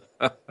ready.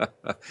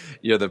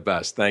 You're the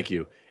best. Thank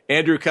you.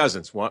 Andrew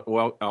Cousins,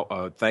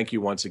 thank you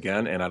once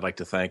again, and I'd like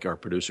to thank our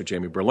producer,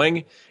 Jamie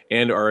Berling,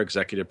 and our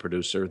executive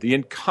producer, the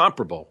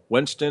incomparable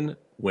Winston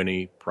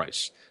Winnie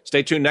Price.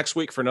 Stay tuned next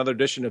week for another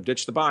edition of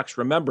Ditch the Box.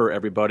 Remember,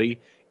 everybody,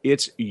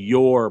 it's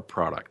your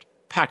product.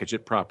 Package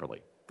it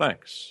properly.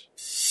 Thanks.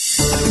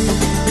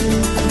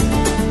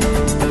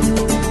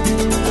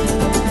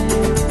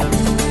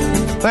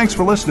 Thanks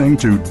for listening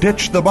to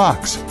Ditch the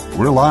Box.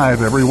 We're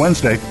live every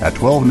Wednesday at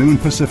 12 noon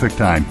Pacific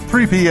Time,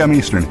 3 p.m.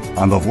 Eastern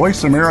on the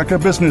Voice America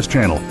Business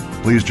Channel.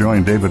 Please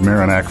join David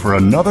Marinak for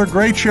another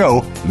great show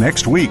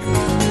next week.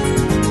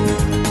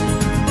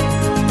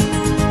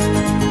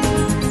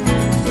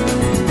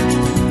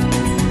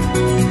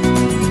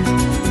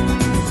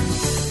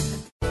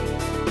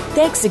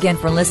 Thanks again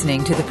for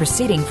listening to the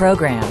preceding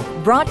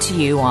program, brought to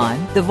you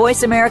on the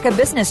Voice America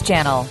Business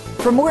Channel.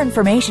 For more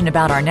information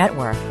about our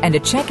network and to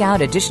check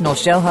out additional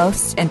show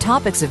hosts and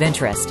topics of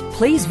interest,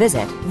 please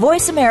visit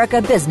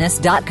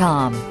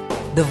voiceamericabusiness.com.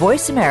 The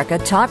Voice America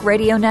Talk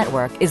Radio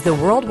Network is the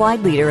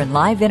worldwide leader in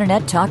live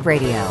Internet talk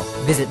radio.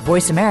 Visit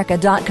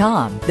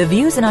voiceamerica.com. The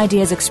views and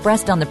ideas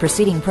expressed on the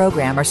preceding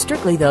program are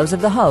strictly those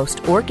of the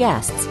host or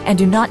guests and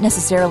do not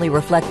necessarily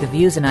reflect the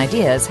views and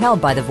ideas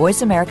held by the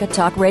Voice America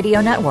Talk Radio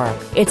Network,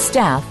 its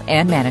staff,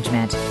 and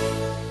management.